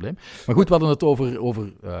groot probleem. Maar goed, we hadden het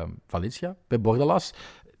over Valencia bij Bordalas.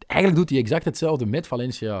 Eigenlijk doet hij exact hetzelfde met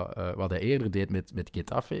Valencia wat hij eerder deed met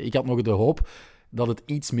Getafe. Ik had nog de hoop dat het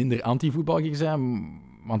iets minder anti-voetbal ging zijn,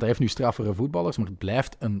 want hij heeft nu straffere voetballers, maar het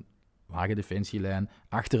blijft een lage defensielijn,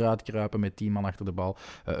 achteruit kruipen met 10 man achter de bal,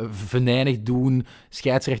 venijnig doen,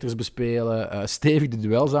 scheidsrechters bespelen, stevig de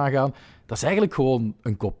duels aangaan. Dat is eigenlijk gewoon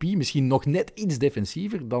een kopie, misschien nog net iets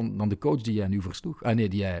defensiever dan de coach die hij nu versloeg.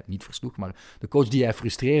 Die hij niet versloeg, maar de coach die hij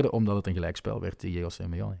frustreerde omdat het een gelijkspel werd tegen José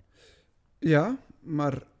Simeone. Ja,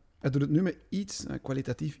 maar hij doet het nu met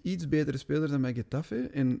kwalitatief iets betere spelers dan bij Getafe.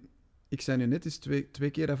 En ik zei nu net, is twee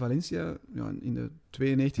keer aan Valencia in de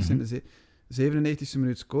 92e en de 97e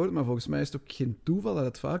minuut scoort. Maar volgens mij is het ook geen toeval dat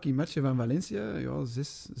het vaak in matchen van Valencia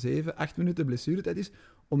 6, 7, 8 minuten blessuretijd is.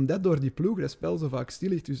 Omdat door die ploeg dat spel zo vaak stil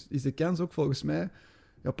ligt. Dus is de kans ook volgens mij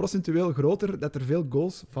procentueel groter dat er veel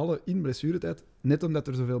goals vallen in blessuretijd. Net omdat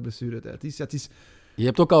er zoveel blessuretijd is. Het is. Je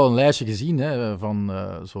hebt ook al een lijstje gezien van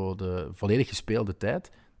zo de volledig gespeelde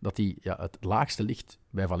tijd. Dat hij het laagste ligt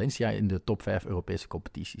bij Valencia in de top 5 Europese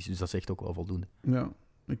competities. Dus dat is echt ook wel voldoende. Ja,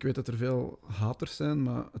 ik weet dat er veel haters zijn,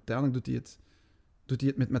 maar uiteindelijk doet hij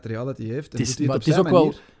het met materiaal dat hij heeft. En Het is ook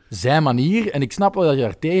wel zijn manier. En ik snap wel dat je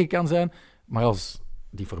daar tegen kan zijn. Maar als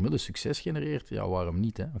die formule succes genereert, waarom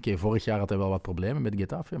niet? Oké, vorig jaar had hij wel wat problemen met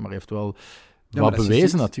Getafe, maar hij heeft wel wat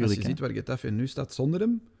bewezen natuurlijk. Als je ziet waar Getafe nu staat zonder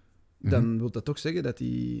hem, dan wil dat toch zeggen dat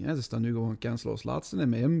ze staan nu gewoon kansloos laatste en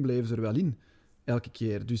met hem bleven ze er wel in. Elke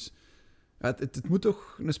keer. Dus het moet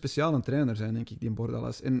toch een speciale trainer zijn, denk ik, die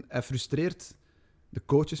Bordalas. En hij frustreert de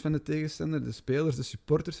coaches van de tegenstander, de spelers, de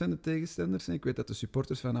supporters van de tegenstanders. En ik weet dat de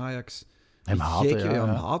supporters van Ajax hem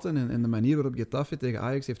haten. En de manier waarop Getafe tegen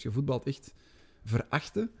Ajax heeft gevoetbald echt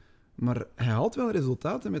verachten. Maar hij haalt wel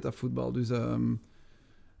resultaten met dat voetbal. Dus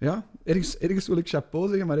ergens wil ik chapeau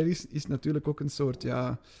zeggen, maar ergens is het natuurlijk ook een soort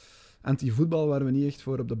anti-voetbal waar we niet echt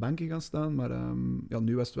voor op de banken gaan staan. Maar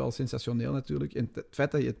nu was het wel sensationeel natuurlijk. En het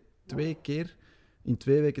feit dat je 2 keer in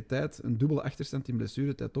 2 weken tijd een dubbele achterstand in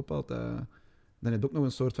blessuretijd ophaalt, dan heb je ook nog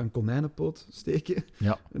een soort van konijnenpoot steken.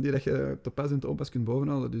 Ja. Die dat je te pas en te onpas kunt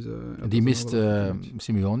bovenhalen. Dus, die mist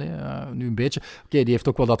Simeone nu een beetje. Oké, die heeft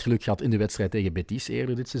ook wel dat geluk gehad in de wedstrijd tegen Betis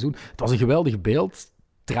eerder dit seizoen. Het was een geweldig beeld.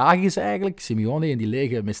 Tragisch eigenlijk. Simeone in die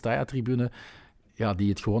lege Mestalla-tribune, die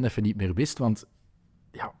het gewoon even niet meer wist. Want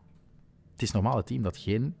het is normaal het team dat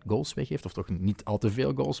geen goals weggeeft, of toch niet al te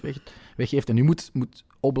veel goals weggeeft. En nu moet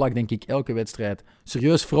Oblak, denk ik, elke wedstrijd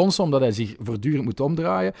serieus fronsen, omdat hij zich voortdurend moet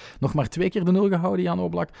omdraaien. Nog maar 2 keer de 0 gehouden, Jan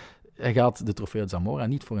Oblak. Hij gaat de Trofeo Zamora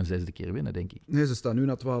niet voor een 6e keer winnen, denk ik. Nee, ze staan nu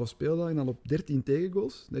na 12 speeldagen al op 13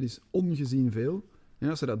 tegengoals. Dat is ongezien veel. Ja,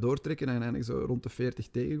 als ze dat doortrekken, dan eindigen ze rond de 40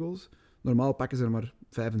 tegengoals. Normaal pakken ze er maar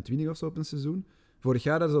 25 of zo op een seizoen. Vorig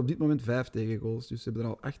jaar hadden ze op dit moment 5 tegengoals, dus ze hebben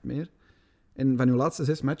er al 8 meer. En van hun laatste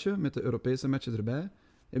 6 matchen, met de Europese matchen erbij,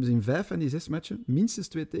 hebben ze in 5 van die 6 matchen minstens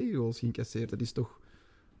 2 tegengoals geïncasseerd. Dat is toch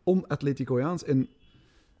on-Atleticoaans. En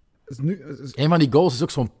een van die goals is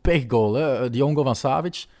ook zo'n pechgoal, hè? Die ongoal van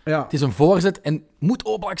Savic. Ja. Het is een voorzet en moet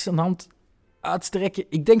Oblak zijn hand uitstrekken?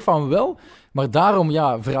 Ik denk van wel, maar daarom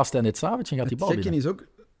verrast hij net Savic en gaat die bal binnen. Het gekke is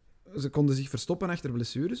ook, ze konden zich verstoppen achter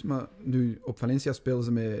blessures, maar nu op Valencia spelen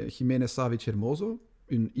ze met Jiménez, Savic, Hermoso.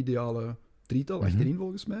 Hun ideale drietal achterin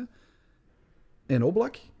volgens mij. En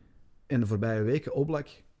Oblak. En de voorbije weken Oblak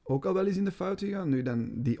ook al wel eens in de fout gegaan. Nu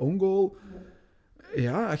dan die ongoal.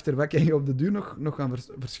 Ja, achter wat kan je op de duur nog gaan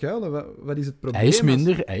verschuilen? Wat is het probleem? Hij is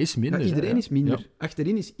minder. Ja, iedereen is minder. Ja.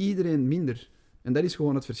 Achterin is iedereen minder. En dat is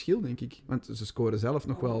gewoon het verschil, denk ik. Want ze scoren zelf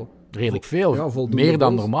nog wel... Redelijk veel. Ja, voldoende meer dan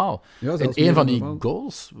goals. normaal. Ja, En een van die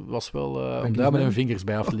goals was wel om daar met hun vingers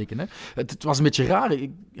bij af te likken. Hè. Het was een beetje raar.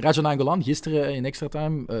 Raja Nainggolan gisteren in extra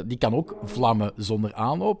time, die kan ook vlammen zonder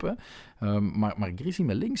aanloop. Hè. Maar Grisi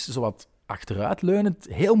met links, zowat achteruitleunend.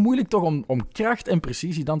 Heel moeilijk toch om kracht en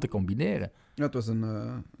precisie dan te combineren. Ja, het was een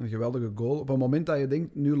geweldige goal. Op het moment dat je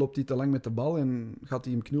denkt, nu loopt hij te lang met de bal en gaat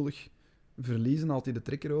hij hem knullig verliezen, haalt hij de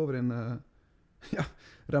trekker over en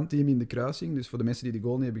ramt hij hem in de kruising. Dus voor de mensen die de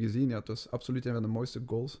goal niet hebben gezien, het was absoluut een van de mooiste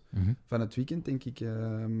goals van het weekend, denk ik.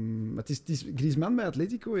 Maar het is Griezmann bij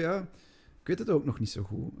Atletico, ja, ik weet het ook nog niet zo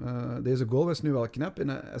goed. Deze goal was nu wel knap en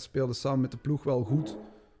hij speelde samen met de ploeg wel goed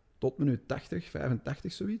tot minuut 80,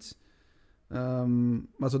 85, zoiets.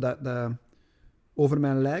 Maar zo dat over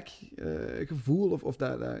mijn lijk gevoel, of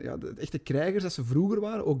de echte krijgers dat ze vroeger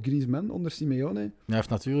waren, ook Griezmann onder Simeone. Hij heeft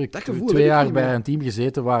natuurlijk dat gevoel 2 jaar bij een team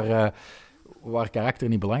gezeten waar karakter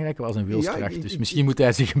niet belangrijk was en wilskracht. Dus misschien moet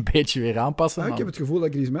hij zich een beetje weer aanpassen. Ik heb het gevoel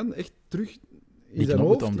dat Griezmann echt terug die zijn knop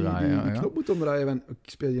hoofd moet omdraaien. die knop moet omdraaien. Van, ik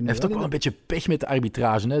speel hier nu hij heeft ook wel een beetje pech met de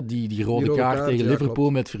arbitrage. Hè? Die rode kaart tegen Liverpool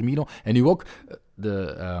klopt. met Firmino. En nu ook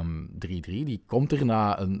de 3-3. Die komt er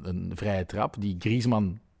na een vrije trap die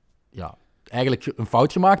Griezmann eigenlijk een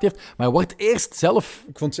fout gemaakt heeft. Maar hij wordt eerst zelf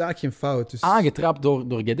ik vond het eigenlijk geen fout. Dus aangetrapt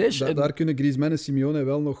door Guedes. Daar kunnen Griezmann en Simeone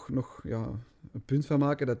wel nog een punt van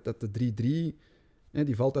maken dat de 3-3,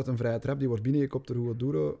 die valt uit een vrije trap, die wordt binnengekopt door Hugo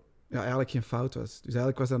Duro, eigenlijk geen fout was. Dus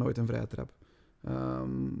eigenlijk was dat nooit een vrije trap.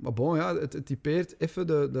 Maar bon, het typeert even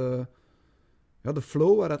de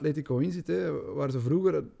flow waar Atletico in zit. Hè, waar ze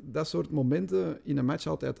vroeger dat soort momenten in een match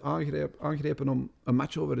altijd aangrepen om een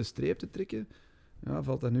match over de streep te trekken. Ja,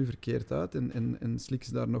 valt dat nu verkeerd uit en slikt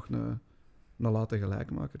ze daar nog een late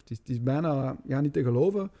gelijkmaker. Het is bijna niet te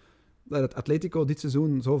geloven dat het Atletico dit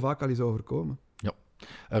seizoen zo vaak al is overkomen. Ja.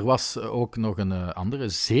 Er was ook nog een andere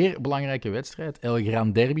zeer belangrijke wedstrijd. El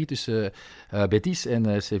Gran Derby tussen Betis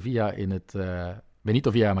en Sevilla in het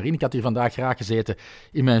Benito Villamarín. Ik had hier vandaag graag gezeten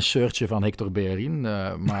in mijn shirtje van Hector Bellerin.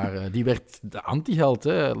 Maar die werd de anti-held.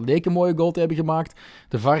 Leek een mooie goal te hebben gemaakt.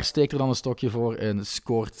 De VAR steekt er dan een stokje voor en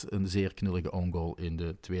scoort een zeer knullige own goal in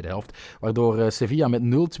de tweede helft. Waardoor Sevilla met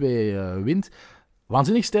 0-2 wint.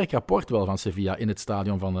 Waanzinnig sterk rapport wel van Sevilla in het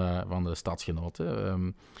stadion van de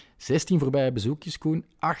stadsgenoten. 16 voorbije bezoekjes, Koen.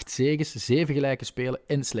 8 zeges, 7 gelijke spelen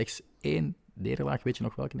en slechts 1 nederlaag. Weet je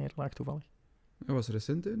nog welke nederlaag toevallig? Dat was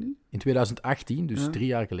recent, hè? Niet? In 2018, dus 3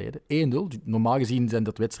 jaar geleden. 1-0. Normaal gezien zijn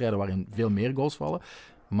dat wedstrijden waarin veel meer goals vallen.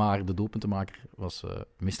 Maar de doelpuntenmaker was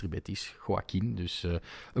Mr. Betis, Joaquin. Dus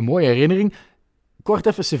een mooie herinnering. Kort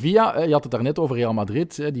even Sevilla. Je had het daarnet over Real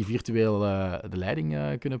Madrid, die virtueel de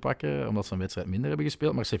leiding kunnen pakken, omdat ze een wedstrijd minder hebben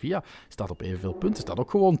gespeeld. Maar Sevilla staat op evenveel punten. Staat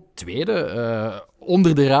ook gewoon tweede,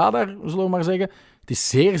 onder de radar, zullen we maar zeggen. Het is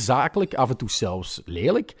zeer zakelijk, af en toe zelfs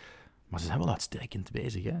lelijk. Maar ze zijn wel uitstekend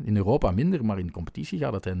bezig. Hè? In Europa minder, maar in de competitie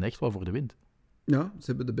gaat het hen echt wel voor de wind. Ja, ze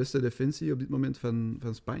hebben de beste defensie op dit moment van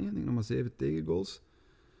Spanje. Ik denk nog maar 7 tegengoals.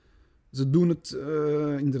 Ze doen het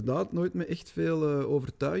inderdaad nooit met echt veel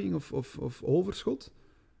overtuiging of overschot.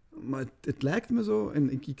 Maar het lijkt me zo,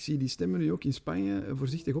 en ik zie die stemmen nu ook in Spanje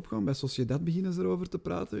voorzichtig opgaan. Bij Sociedad beginnen ze erover te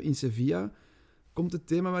praten. In Sevilla komt het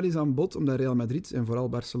thema wel eens aan bod, omdat Real Madrid en vooral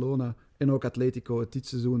Barcelona en ook Atletico het dit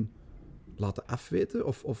seizoen laten afweten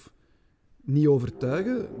of niet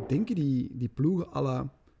overtuigen. Denken die ploegen à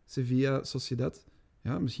la Sevilla, Sociedad,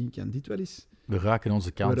 ja, misschien kan dit wel eens... We ruiken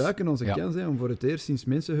onze kans. We ruiken onze kans, hè, om voor het eerst sinds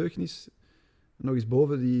mensenheugenis nog eens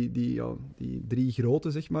boven die 3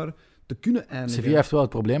 grote, zeg maar, te kunnen eindigen. Sevilla heeft wel het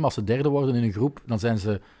probleem, als ze derde worden in een groep, dan zijn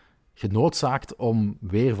ze genoodzaakt om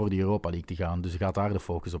weer voor de Europa League te gaan. Dus gaat daar de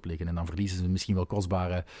focus op liggen. En dan verliezen ze misschien wel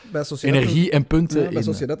kostbare energie en punten. Ja, bij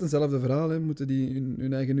Sociedad hetzelfde verhaal. Hè. Moeten die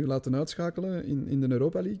hun eigen nu laten uitschakelen in de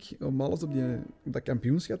Europa League om alles op dat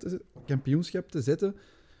kampioenschap te zetten.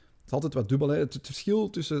 Het is altijd wat dubbel. Hè. Het verschil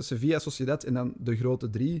tussen Sevilla, Sociedad en dan de grote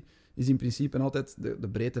 3 is in principe altijd de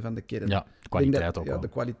breedte van de kern. Ja, de kwaliteit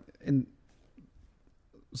ook wel. En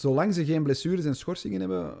zolang ze geen blessures en schorsingen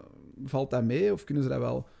hebben, valt dat mee of kunnen ze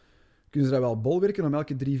dat wel bolwerken om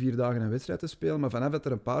elke 3-4 dagen een wedstrijd te spelen. Maar vanaf dat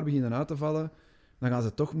er een paar beginnen uit te vallen, dan gaan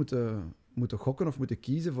ze toch moeten gokken of moeten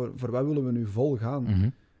kiezen voor wat willen we nu vol gaan.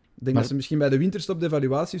 Mm-hmm. Ik denk dat ze misschien bij de winterstop de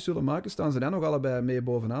evaluaties zullen maken. Staan ze dan nog allebei mee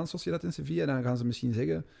bovenaan, Sociedad en Sevilla. En dan gaan ze misschien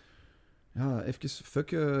zeggen, ja, even fuck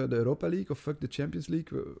de Europa League of fuck de Champions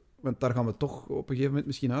League. Want daar gaan we toch op een gegeven moment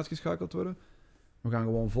misschien uitgeschakeld worden. We gaan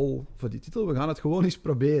gewoon vol voor die titel. We gaan het gewoon eens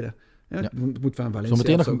proberen. Ja, het moet van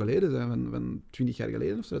Valencia zo geleden zijn, van 20 jaar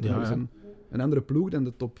geleden of zo. Dat is een andere ploeg dan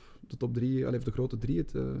de de top 3, of de grote 3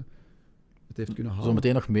 het heeft kunnen halen.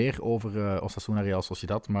 Zometeen nog meer over Osasuna Real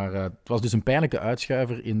Sociedad, maar het was dus een pijnlijke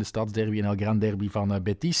uitschuiver in de stadsderby en El Gran Derby van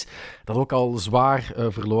Betis, dat ook al zwaar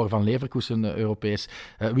verloor van Leverkusen Europees.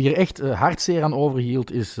 Wie er echt hartzeer aan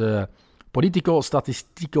overhield is Politico,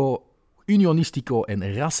 Statistico, Unionistico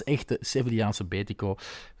en ras-echte Sevillaanse Betico.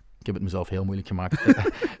 Ik heb het mezelf heel moeilijk gemaakt.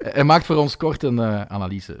 Hij maakt voor ons kort een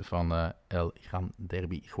analyse van El Gran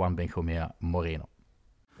Derby, Juan Benjomea Moreno.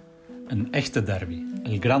 Een echte derby,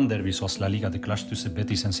 El Gran Derby zoals La Liga de clash tussen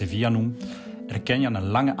Betis en Sevilla noemt, erken je aan een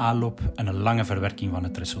lange aanloop en een lange verwerking van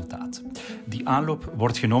het resultaat. Die aanloop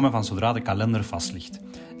wordt genomen van zodra de kalender vast ligt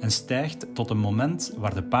en stijgt tot een moment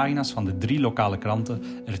waar de pagina's van de 3 lokale kranten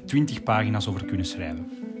er 20 pagina's over kunnen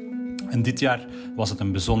schrijven. En dit jaar was het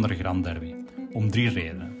een bijzondere Gran Derby, om 3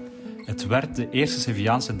 redenen. Het werd de eerste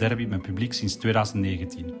Sevillaanse derby met publiek sinds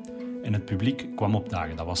 2019. En het publiek kwam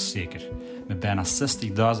opdagen, dat was zeker. Met bijna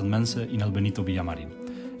 60.000 mensen in El Benito Villamarín.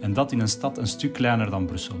 En dat in een stad een stuk kleiner dan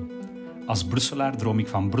Brussel. Als Brusselaar droom ik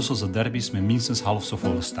van Brusselse derbies met minstens half zo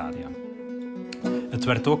volle stadia. Het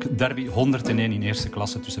werd ook derby 101 in eerste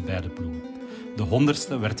klasse tussen beide ploegen. De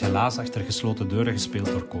 100ste werd helaas achter gesloten deuren gespeeld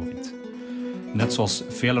door COVID. Net zoals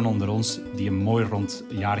velen onder ons die een mooi rond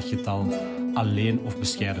jarig getal alleen of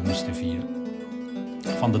bescheiden moesten vieren.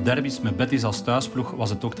 Van de derbies met Betis als thuisploeg was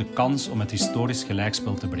het ook de kans om het historisch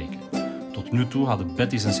gelijkspel te breken. Tot nu toe hadden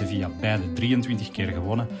Betis en Sevilla beide 23 keer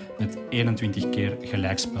gewonnen met 21 keer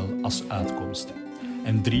gelijkspel als uitkomst.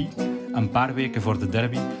 En 3, een paar weken voor de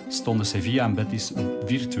derby, stonden Sevilla en Betis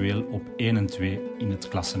virtueel op 1 en 2 in het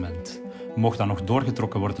klassement. Mocht dat nog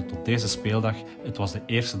doorgetrokken worden tot deze speeldag, het was de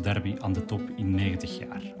eerste derby aan de top in 90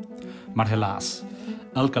 jaar. Maar helaas,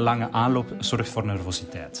 elke lange aanloop zorgt voor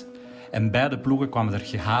nervositeit. En beide ploegen kwamen er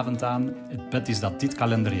gehavend aan. Het Betis dat dit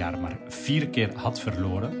kalenderjaar maar 4 keer had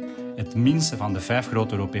verloren, het minste van de 5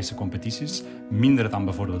 grote Europese competities, minder dan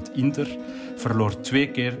bijvoorbeeld Inter, verloor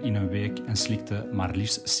 2 keer in een week en slikte maar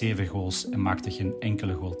liefst 7 goals en maakte geen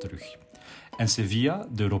enkele goal terug. En Sevilla,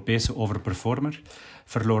 de Europese overperformer,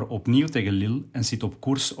 verloor opnieuw tegen Lille en zit op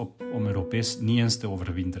koers om Europees niet eens te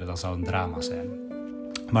overwinteren. Dat zou een drama zijn.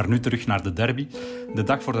 Maar nu terug naar de derby. De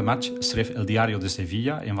dag voor de match schreef El Diario de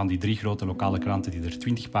Sevilla, een van die 3 grote lokale kranten die er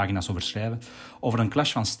 20 pagina's over schrijven, over een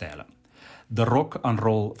clash van stijlen. De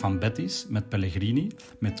rock-and-roll van Betis met Pellegrini,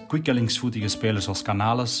 met kwikkelingsvoetige spelers zoals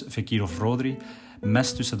Canales, Fekir of Rodri,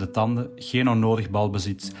 mes tussen de tanden, geen onnodig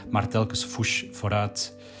balbezit, maar telkens fouche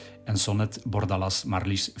vooruit en Sonet Bordalas maar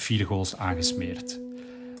liefst 4 goals aangesmeerd.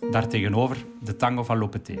 Daartegenover de tango van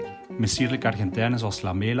Lopetegui, met sierlijke Argentijnen zoals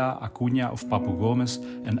Lamela, Acuña of Papu Gomez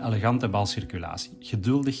en elegante balcirculatie,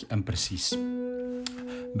 geduldig en precies.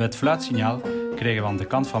 Bij het fluitsignaal kregen we aan de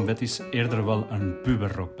kant van Betis eerder wel een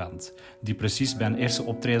puberrockband, die precies bij een eerste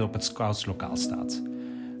optreden op het scoutslokaal staat.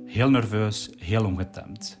 Heel nerveus, heel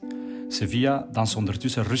ongetemd. Sevilla danste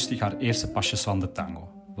ondertussen rustig haar eerste pasjes van de tango,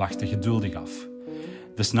 wachtte geduldig af.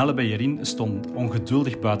 De snelle Bellerin stond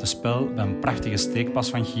ongeduldig buitenspel bij een prachtige steekpas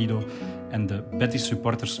van Guido en de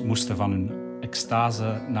Betis-supporters moesten van hun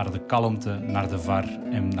extase naar de kalmte, naar de VAR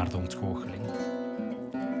en naar de ontgoocheling.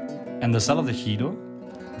 En dezelfde Guido,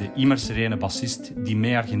 de immer serene bassist die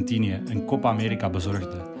mee Argentinië een Copa America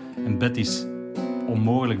bezorgde en Betis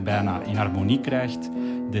onmogelijk bijna in harmonie krijgt,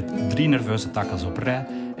 deed 3 nerveuze tackles op rij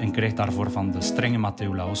en kreeg daarvoor van de strenge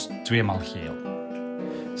Mateu Laos 2 maal geel.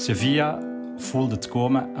 Sevilla voelde het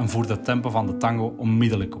komen en voerde het tempo van de tango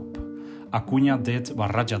onmiddellijk op. Acuña deed wat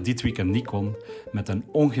Raja dit weekend niet kon, met een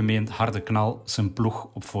ongemeend harde knal zijn ploeg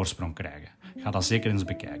op voorsprong krijgen. Ga dat zeker eens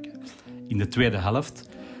bekijken. In de tweede helft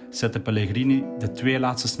zette Pellegrini de 2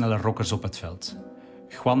 laatste snelle rockers op het veld.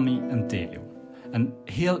 Juanmi en Theo. En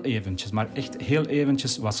heel eventjes, maar echt heel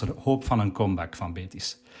eventjes, was er hoop van een comeback van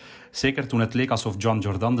Betis. Zeker toen het leek alsof John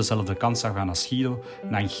Jordan dezelfde kans zag gaan als Guido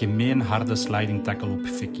na een gemeen harde sliding tackle op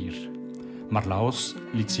Fekir. Maar Laos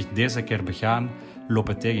liet zich deze keer begaan,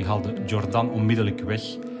 Lopetegui haalde Jordan onmiddellijk weg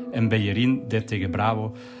en Bellerin deed tegen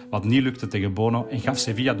Bravo wat niet lukte tegen Bono en gaf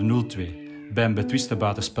Sevilla de 0-2 bij een betwiste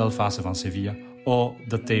buitenspelfase van Sevilla. Oh,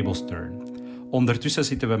 the tables turn. Ondertussen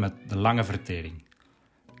zitten we met de lange vertering.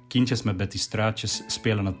 Kindjes met Betis-truitjes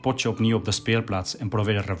spelen het potje opnieuw op de speelplaats en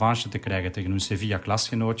proberen revanche te krijgen tegen hun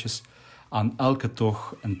Sevilla-klasgenootjes. Aan elke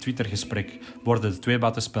toog en Twittergesprek worden de 2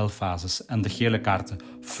 buitenspelfases en de gele kaarten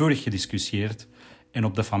vurig gediscussieerd en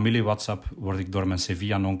op de familie-WhatsApp word ik door mijn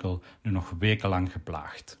Sevilla-onkel nu nog wekenlang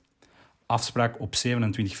geplaagd. Afspraak op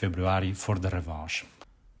 27 februari voor de revanche.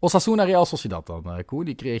 Osasuna Real Sociedad dan, Koen.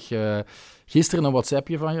 Die kreeg gisteren een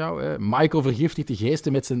WhatsAppje van jou. Michael vergiftigt de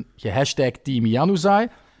geesten met zijn #Team Januzaj.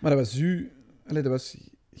 Maar dat was u... Allee, dat was...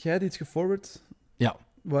 Jij had iets geforward? Ja.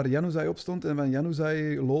 waar Januzaj op stond en van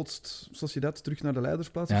Januzaj loodst Sociedad terug naar de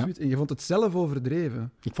leidersplaats. Ja. En je vond het zelf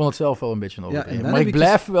overdreven. Ik vond het zelf wel een beetje overdreven. Ja, maar ik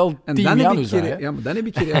blijf wel team Januzaj. Ja, maar dan heb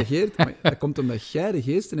ik gereageerd. Maar dat komt omdat jij de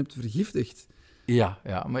geesten hebt vergiftigd. Ja,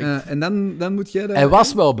 maar en dan moet jij... Hij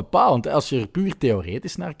was wel bepalend. Als je er puur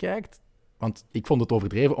theoretisch naar kijkt. Want ik vond het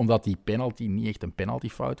overdreven, omdat die penalty niet echt een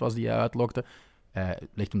penaltyfout was die hij uitlokte.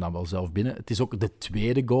 Legt hem dan wel zelf binnen. Het is ook de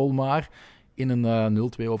tweede goal maar in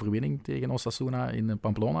een 0-2 overwinning tegen Osasuna in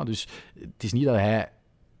Pamplona. Dus het is niet dat hij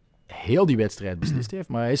heel die wedstrijd beslist heeft,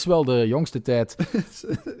 maar hij is wel de jongste tijd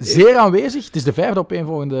zeer aanwezig. Het is de 5e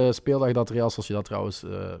opeenvolgende speeldag dat Real Sociedad trouwens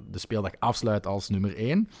de speeldag afsluit als nummer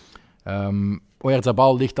 1.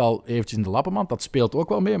 Oyarzabal ligt al eventjes in de lappenmand, dat speelt ook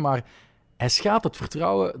wel mee, maar hij schaadt het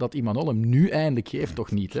vertrouwen dat Imanol hem nu eindelijk geeft,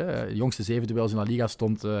 toch niet. Hè? De jongste 7 duels in La Liga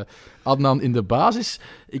stond Adnan in de basis.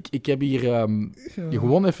 Ik heb hier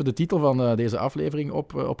gewoon even de titel van deze aflevering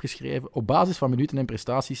opgeschreven. Op basis van minuten en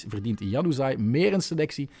prestaties verdient Januzaj meer een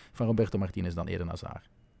selectie van Roberto Martinez dan Eden Hazard.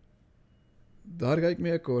 Daar ga ik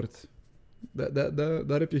mee akkoord. Daar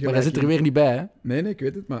heb je gelijk. Maar hij zit er weer niet bij, hè? Nee, ik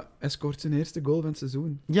weet het, maar hij scoort zijn eerste goal van het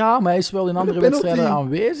seizoen. Ja, maar hij is wel in andere wedstrijden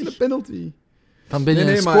aanwezig. De penalty. Dan ben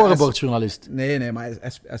je een scorebordjournalist. Nee, maar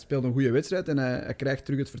hij speelt een goede wedstrijd en hij krijgt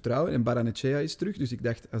terug het vertrouwen. En Barrenechea is terug, dus ik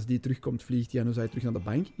dacht, als die terugkomt, vliegt Januzaj terug naar de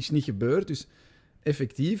bank. Is niet gebeurd, dus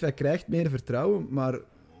effectief, hij krijgt meer vertrouwen. Maar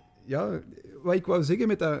ja, wat ik wou zeggen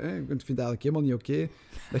met dat... Ik vind het eigenlijk helemaal niet oké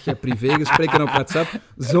dat je privégesprekken op WhatsApp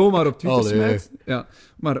zomaar op Twitter smijt. Ja,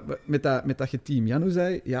 maar met dat je team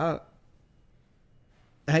Januzaj, ja...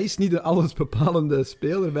 Hij is niet de allesbepalende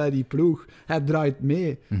speler bij die ploeg. Hij draait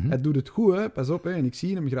mee. Mm-hmm. Hij doet het goed, hè. Pas op, hè. En ik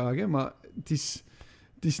zie hem graag, hè. Maar het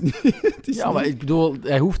is niet... Maar ik bedoel,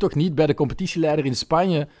 hij hoeft toch niet bij de competitieleider in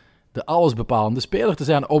Spanje de allesbepalende speler te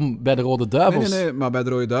zijn om bij de Rode Duivels... Nee, maar bij de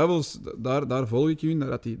Rode Duivels, daar volg ik u in,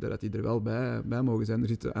 dat hij er wel bij mogen zijn. Er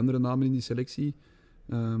zitten andere namen in die selectie.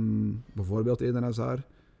 Bijvoorbeeld Eden Hazard,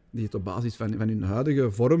 die het op basis van hun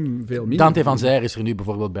huidige vorm veel minder... Dante van Zijr is er nu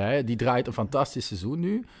bijvoorbeeld bij. Die draait een fantastisch seizoen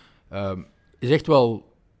nu. Is echt wel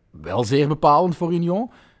zeer bepalend voor Union.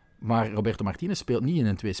 Maar Roberto Martinez speelt niet in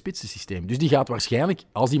een twee-spitsen systeem. Dus die gaat waarschijnlijk,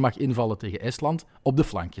 als hij mag invallen tegen Estland, op de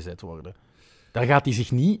flank gezet worden. Daar gaat hij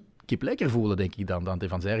zich niet kip lekker voelen, denk ik dan, Dante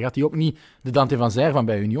van Zijr. Gaat hij ook niet de Dante van Zijr van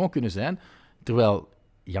bij Union kunnen zijn. Terwijl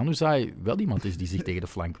Januzaj wel iemand is die zich tegen de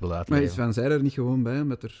flank wil uitleggen. Maar is Van Zijr er niet gewoon bij?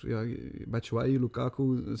 Omdat er Batshuayi,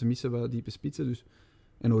 Lukaku, ze missen wat diepe spitsen. Dus.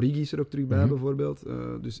 En Origi is er ook terug bij, bijvoorbeeld.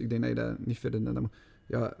 Dus ik denk dat je dat niet verder...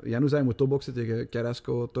 Ja, Januzaj moet topboksen tegen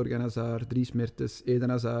Carrasco, Torgan Hazard, Dries Mertens, Eden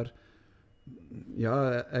Hazard. Ja,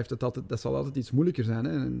 hij heeft het altijd, dat zal altijd iets moeilijker zijn.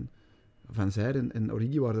 Hè? En Van Zijr en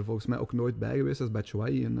Origi waren er volgens mij ook nooit bij geweest als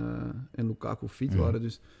Batshuayi en Lukaku fit waren.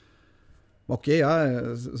 Dus... Maar oké,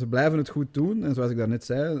 ze blijven het goed doen. En zoals ik daarnet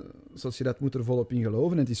zei, Sociedad moet er volop in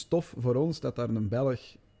geloven. En het is tof voor ons dat daar een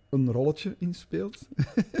Belg een rolletje in speelt.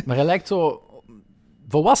 Maar hij lijkt zo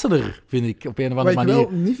volwassener, vind ik, op een of andere manier. Wat ik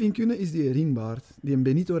wel niet vind kunnen, is die ringbaard. Die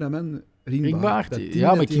Benito Raman ringbaard.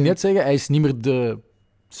 Ja, maar ik ging net zeggen, hij is niet meer de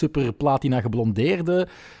super platina geblondeerde.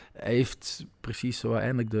 Hij heeft precies zo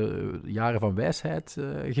eindelijk de jaren van wijsheid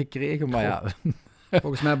gekregen, maar ja...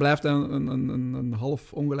 Volgens mij blijft hij een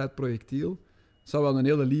half ongeleid projectiel. Het zou wel een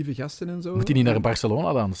hele lieve gast zijn en zo. Moet hij niet naar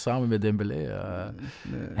Barcelona dan, samen met Dembélé?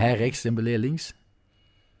 Nee. Hij rechts, Dembélé links?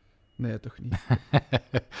 Nee, toch niet.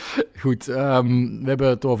 Goed, we hebben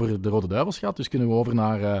het over de Rode Duivels gehad, dus kunnen we over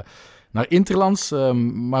naar Interlands.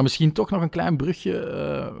 Maar misschien toch nog een klein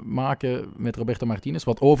brugje maken met Roberto Martinez.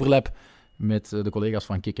 Wat overlap met de collega's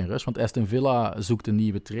van Kik en Rush. Want Aston Villa zoekt een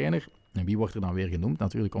nieuwe trainer. En wie wordt er dan weer genoemd?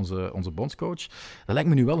 Natuurlijk onze bondscoach. Dat lijkt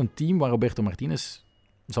me nu wel een team waar Roberto Martinez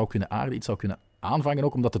zou kunnen aarden, iets zou kunnen aanvangen.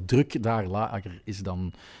 Ook omdat de druk daar lager is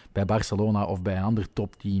dan bij Barcelona of bij een ander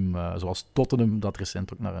topteam. Zoals Tottenham, dat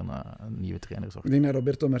recent ook naar een nieuwe trainer zocht. Ik denk dat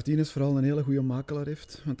Roberto Martinez vooral een hele goede makelaar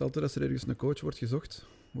heeft. Want altijd als er ergens een coach wordt gezocht,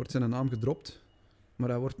 wordt zijn naam gedropt. Maar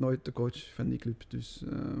hij wordt nooit de coach van die club. Dus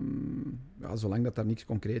zolang dat daar niks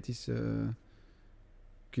concreet is,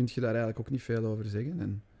 kun je daar eigenlijk ook niet veel over zeggen.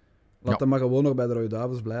 En laat hem maar gewoon nog bij de Rode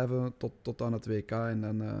Duivels blijven tot aan het WK.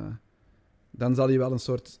 En dan zal hij wel een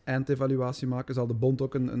soort eindevaluatie maken. Zal de bond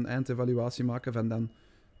ook een eindevaluatie maken van dan...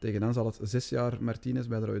 Tegen dan zal het 6 jaar Martinez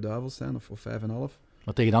bij de Rode Duivels zijn, of 5,5.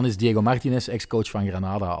 Maar tegen dan is Diego Martinez, ex-coach van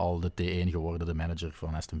Granada, al de T1 geworden, de manager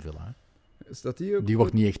van Aston Villa. Hè? Is dat die ook? Die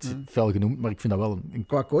wordt niet echt fel genoemd, maar ik vind dat wel...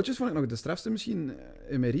 Qua coaches vond ik nog de strafste misschien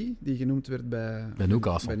Emery, die genoemd werd bij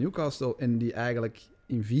Newcastle. En die eigenlijk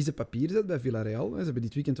in vieze papier zat bij Villarreal. Ze hebben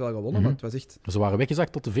dit weekend wel gewonnen, maar het was echt... Ze waren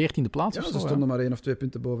weggezakt tot de 14e plaats of zo. Ze stonden maar 1 of 2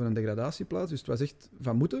 punten boven een degradatieplaats, dus het was echt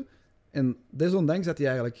van moeten. En desondanks dat hij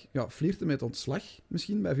eigenlijk flirte met ontslag,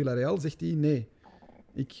 misschien bij Villarreal, zegt hij nee.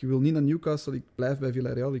 Ik wil niet naar Newcastle, ik blijf bij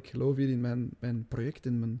Villarreal. Ik geloof hier in mijn project,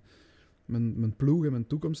 in mijn ploeg en mijn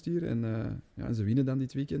toekomst hier. En ze winnen dan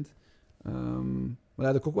dit weekend. Maar dat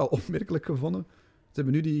heb ik ook wel opmerkelijk gevonden. Ze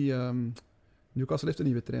hebben nu Newcastle heeft een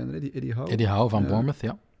nieuwe trainer, hè, die Eddie Howe. Eddie Howe van Bournemouth,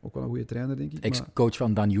 ja. Ook wel een goede trainer, denk ik. Ex-coach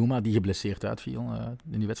van Danjuma, die geblesseerd uitviel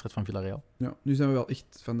in die wedstrijd van Villarreal. Ja, nu zijn we wel echt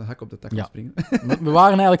van de hak op de tak gaan springen. We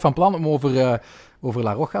waren eigenlijk van plan om over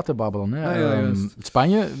La Roja te babbelen. Hè.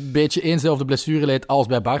 Spanje, een beetje eenzelfde blessureleed als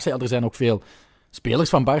bij Barça. Ja, er zijn ook veel spelers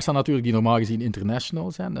van Barça natuurlijk, die normaal gezien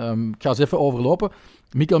international zijn. Ik ga eens even overlopen.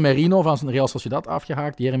 Mikel Merino van Real Sociedad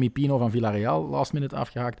afgehaakt. Jeremy Pino van Villarreal, last minute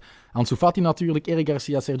afgehaakt. Ansu Fati natuurlijk. Eric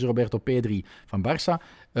Garcia, Sergio Roberto Pedri van Barça.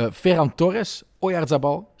 Ferran Torres,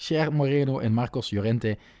 Oyarzabal, Cher Moreno en Marcos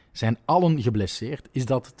Llorente zijn allen geblesseerd. Is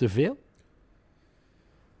dat te veel?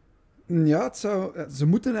 Ja, ze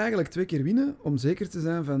moeten eigenlijk 2 keer winnen om zeker te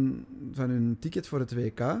zijn van hun ticket voor het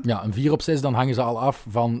WK. Ja, een 4-6, dan hangen ze al af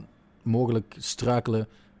van mogelijk struikelen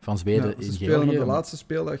van Zweden in Ze Georgië. spelen op de laatste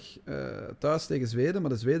speeldag thuis tegen Zweden, maar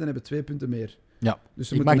de Zweden hebben 2 punten meer. Ja,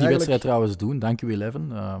 dus ik mag die wedstrijd trouwens doen, dank u Eleven,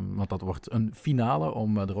 want dat wordt een finale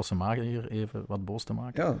om de Rosse Mager hier even wat boos te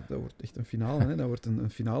maken. Ja, dat wordt echt een finale. Hè. Dat wordt een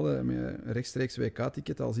finale met een rechtstreeks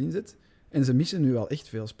WK-ticket als inzet. En ze missen nu wel echt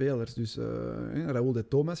veel spelers. Dus Raúl de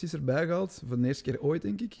Thomas is erbij gehaald, voor de eerste keer ooit,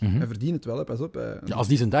 denk ik. Hij verdient het wel, hè. Pas op. Ja, als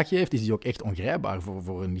die zijn dagje heeft, is hij ook echt ongrijpbaar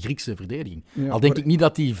voor een Griekse verdediging. Ja, al denk ik niet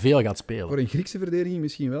dat hij veel gaat spelen. Voor een Griekse verdediging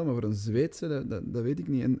misschien wel, maar voor een Zweedse, dat weet ik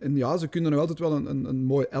niet. En ja, ze kunnen nog altijd wel een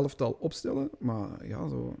mooi elftal opstellen, maar ja,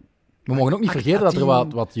 zo... We mogen ook niet vergeten dat er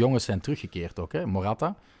wat jongens zijn teruggekeerd ook. Hè.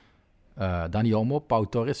 Morata, Dani Olmo, Pau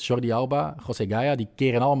Torres, Jordi Alba, José Gaya, die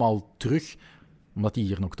keren allemaal terug omdat die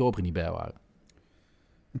hier in oktober niet bij waren.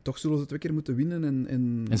 En toch zullen ze 2 keer moeten winnen.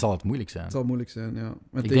 En zal het moeilijk zijn. Het zal moeilijk zijn, ja.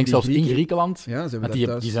 Ik denk zelfs in Griekenland, ja,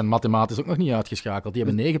 die zijn mathematisch ook nog niet uitgeschakeld. Die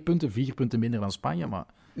hebben 9 punten, 4 punten minder dan Spanje. Maar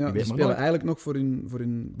ja, die spelen eigenlijk nog voor hun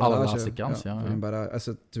barrage. Allerlaatste kans, ja. Voor hun barrage. Als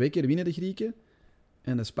ze 2 keer winnen, de Grieken,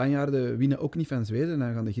 en de Spanjaarden winnen ook niet van Zweden,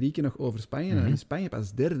 dan gaan de Grieken nog over Spanje. En in Spanje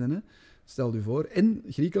pas derde, hè. Stel je voor. En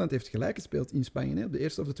Griekenland heeft gelijk gespeeld in Spanje, hè, op de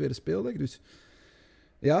eerste of de tweede speeldag. Dus...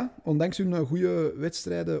 ja, ondanks hun goede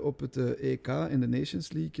wedstrijden op het EK en de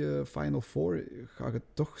Nations League Final Four gaat het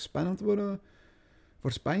toch spannend worden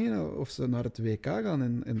voor Spanje of ze naar het WK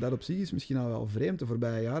gaan. En dat op zich is misschien al wel vreemd. De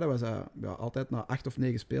voorbije jaren was dat altijd na 8 of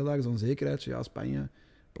 9 speeldagen zo'n zekerheidje. Ja, Spanje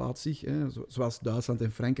plaatst zich, hè, zoals Duitsland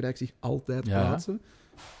en Frankrijk zich altijd plaatsen.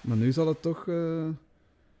 Maar nu zal het toch een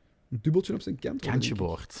dubbeltje op zijn kant worden. Kantje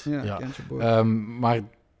boord. Ja, kantje boord. Maar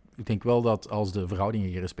ik denk wel dat als de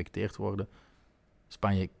verhoudingen gerespecteerd worden,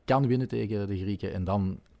 Spanje kan winnen tegen de Grieken en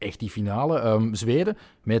dan echt die finale. Zweden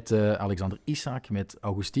met Alexander Isak, met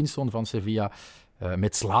Augustinsson van Sevilla,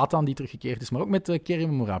 met Zlatan die teruggekeerd is, maar ook met Kerim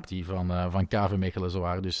Mourabti van KV Mechelen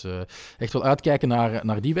zowaar. Dus echt wel uitkijken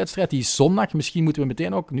naar die wedstrijd. Die is zondag. Misschien moeten we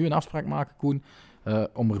meteen ook nu een afspraak maken, Koen,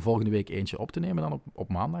 om er volgende week eentje op te nemen dan op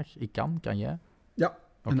maandag. Ik kan jij? Ja,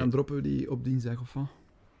 okay. En dan droppen we die op dinsdag of wat?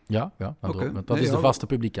 Ja, dat is de vaste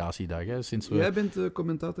publicatiedag. Hè, sinds we... Jij bent de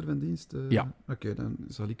commentator van dienst? Ja. Oké, dan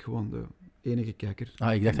zal ik gewoon de enige kijker.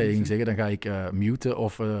 Ik dacht dat je ging zeggen, dan ga ik muten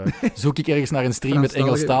of zoek ik ergens naar een stream met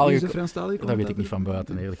Engelstalige... Dat weet ik niet van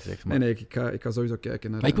buiten, eerlijk gezegd. Maar... Nee, ik ga sowieso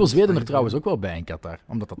kijken naar... Maar ik wil Zweden er trouwens ook wel bij in Qatar.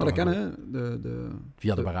 Omdat dat maar dat kan, hè.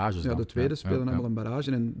 Via de barrages dan. Ja, de tweede spelen allemaal een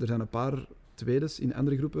barrage. En er zijn een paar tweedes in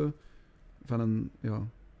andere groepen van een...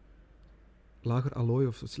 lager allooi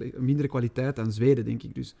of mindere kwaliteit dan Zweden, denk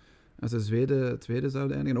ik. Dus als de Zweden tweede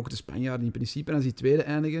zouden eindigen, en ook de Spanjaarden in principe, als die tweede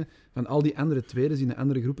eindigen, van al die andere tweedes in de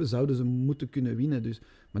andere groepen, zouden ze moeten kunnen winnen. Dus.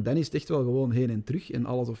 Maar dan is het echt wel gewoon heen en terug en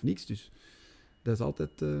alles of niks. Dus dat is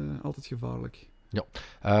altijd gevaarlijk. Ja.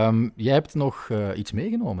 Jij hebt nog iets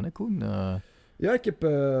meegenomen, hè, Koen? Ja, ik heb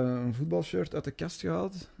een voetbalshirt uit de kast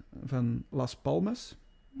gehaald van Las Palmas.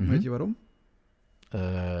 Weet je waarom?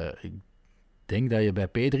 Ik denk dat je bij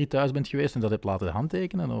Pedri thuis bent geweest en dat hebt laten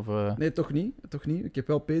handtekenen? Of, Nee, toch niet. Ik heb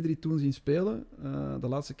wel Pedri toen zien spelen. De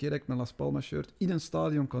laatste keer dat ik mijn Las Palmas shirt in een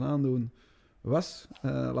stadion kon aandoen was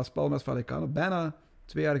Las Palmas Vallecano. Bijna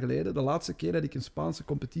 2 jaar geleden. De laatste keer dat ik een Spaanse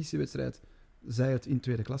competitiewedstrijd, zij het in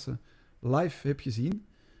tweede klasse, live heb gezien.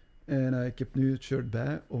 En ik heb nu het shirt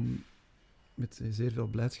bij om met zeer veel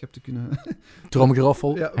blijdschap te kunnen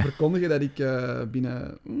tromgeroffel. verkondigen dat ik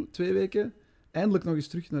binnen 2 weken eindelijk nog eens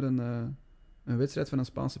terug naar een wedstrijd van een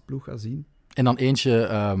Spaanse ploeg ga zien. En dan eentje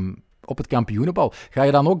op het kampioenenbal. Ga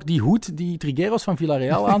je dan ook die hoed die Trigueros van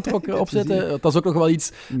Villarreal aantrok opzetten? Dat is ook nog wel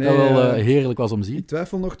iets dat wel heerlijk was om te zien. Ik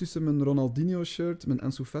twijfel nog tussen mijn Ronaldinho-shirt, mijn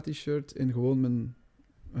Ansu Fati-shirt en gewoon mijn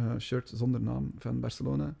shirt zonder naam van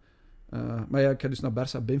Barcelona. Maar ja, ik ga dus naar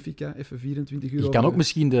Barça Benfica, even 24 uur. Je kan ook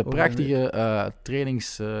misschien de prachtige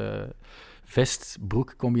trainingsvideo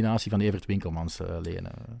vest-broek-combinatie van Evert Winkelmans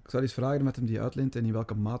lenen. Ik zal eens vragen met hem die uitleent en in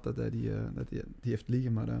welke maat dat hij die heeft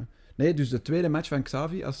liggen. Maar, nee, dus de tweede match van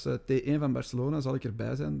Xavi als T1 van Barcelona zal ik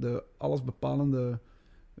erbij zijn. De allesbepalende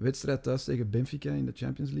wedstrijd thuis tegen Benfica in de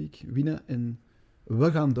Champions League. Winnen en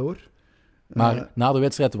we gaan door. Maar na de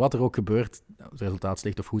wedstrijd, wat er ook gebeurt, het resultaat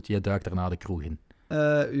slecht of goed, jij duikt daarna de kroeg in.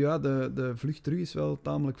 Ja, de vlucht terug is wel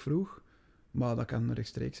tamelijk vroeg. Maar dat kan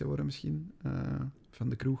rechtstreeks worden misschien, van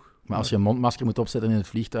de kroeg. Maar als je een mondmasker moet opzetten in het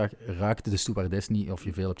vliegtuig, raakt de stewardess niet of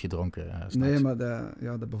je veel hebt gedronken. Nee, maar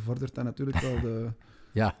dat bevordert dan natuurlijk wel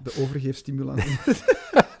de overgeefstimulans.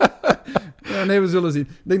 Ja, nee, we zullen zien.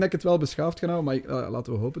 Ik denk dat ik het wel beschaafd ga houden, maar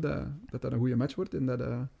laten we hopen dat een goede match wordt en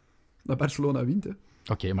dat Barcelona wint.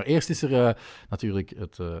 Oké, maar eerst is er natuurlijk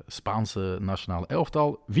het Spaanse nationale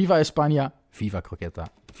elftal. Viva España, viva Croqueta,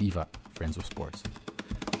 viva Friends of Sports.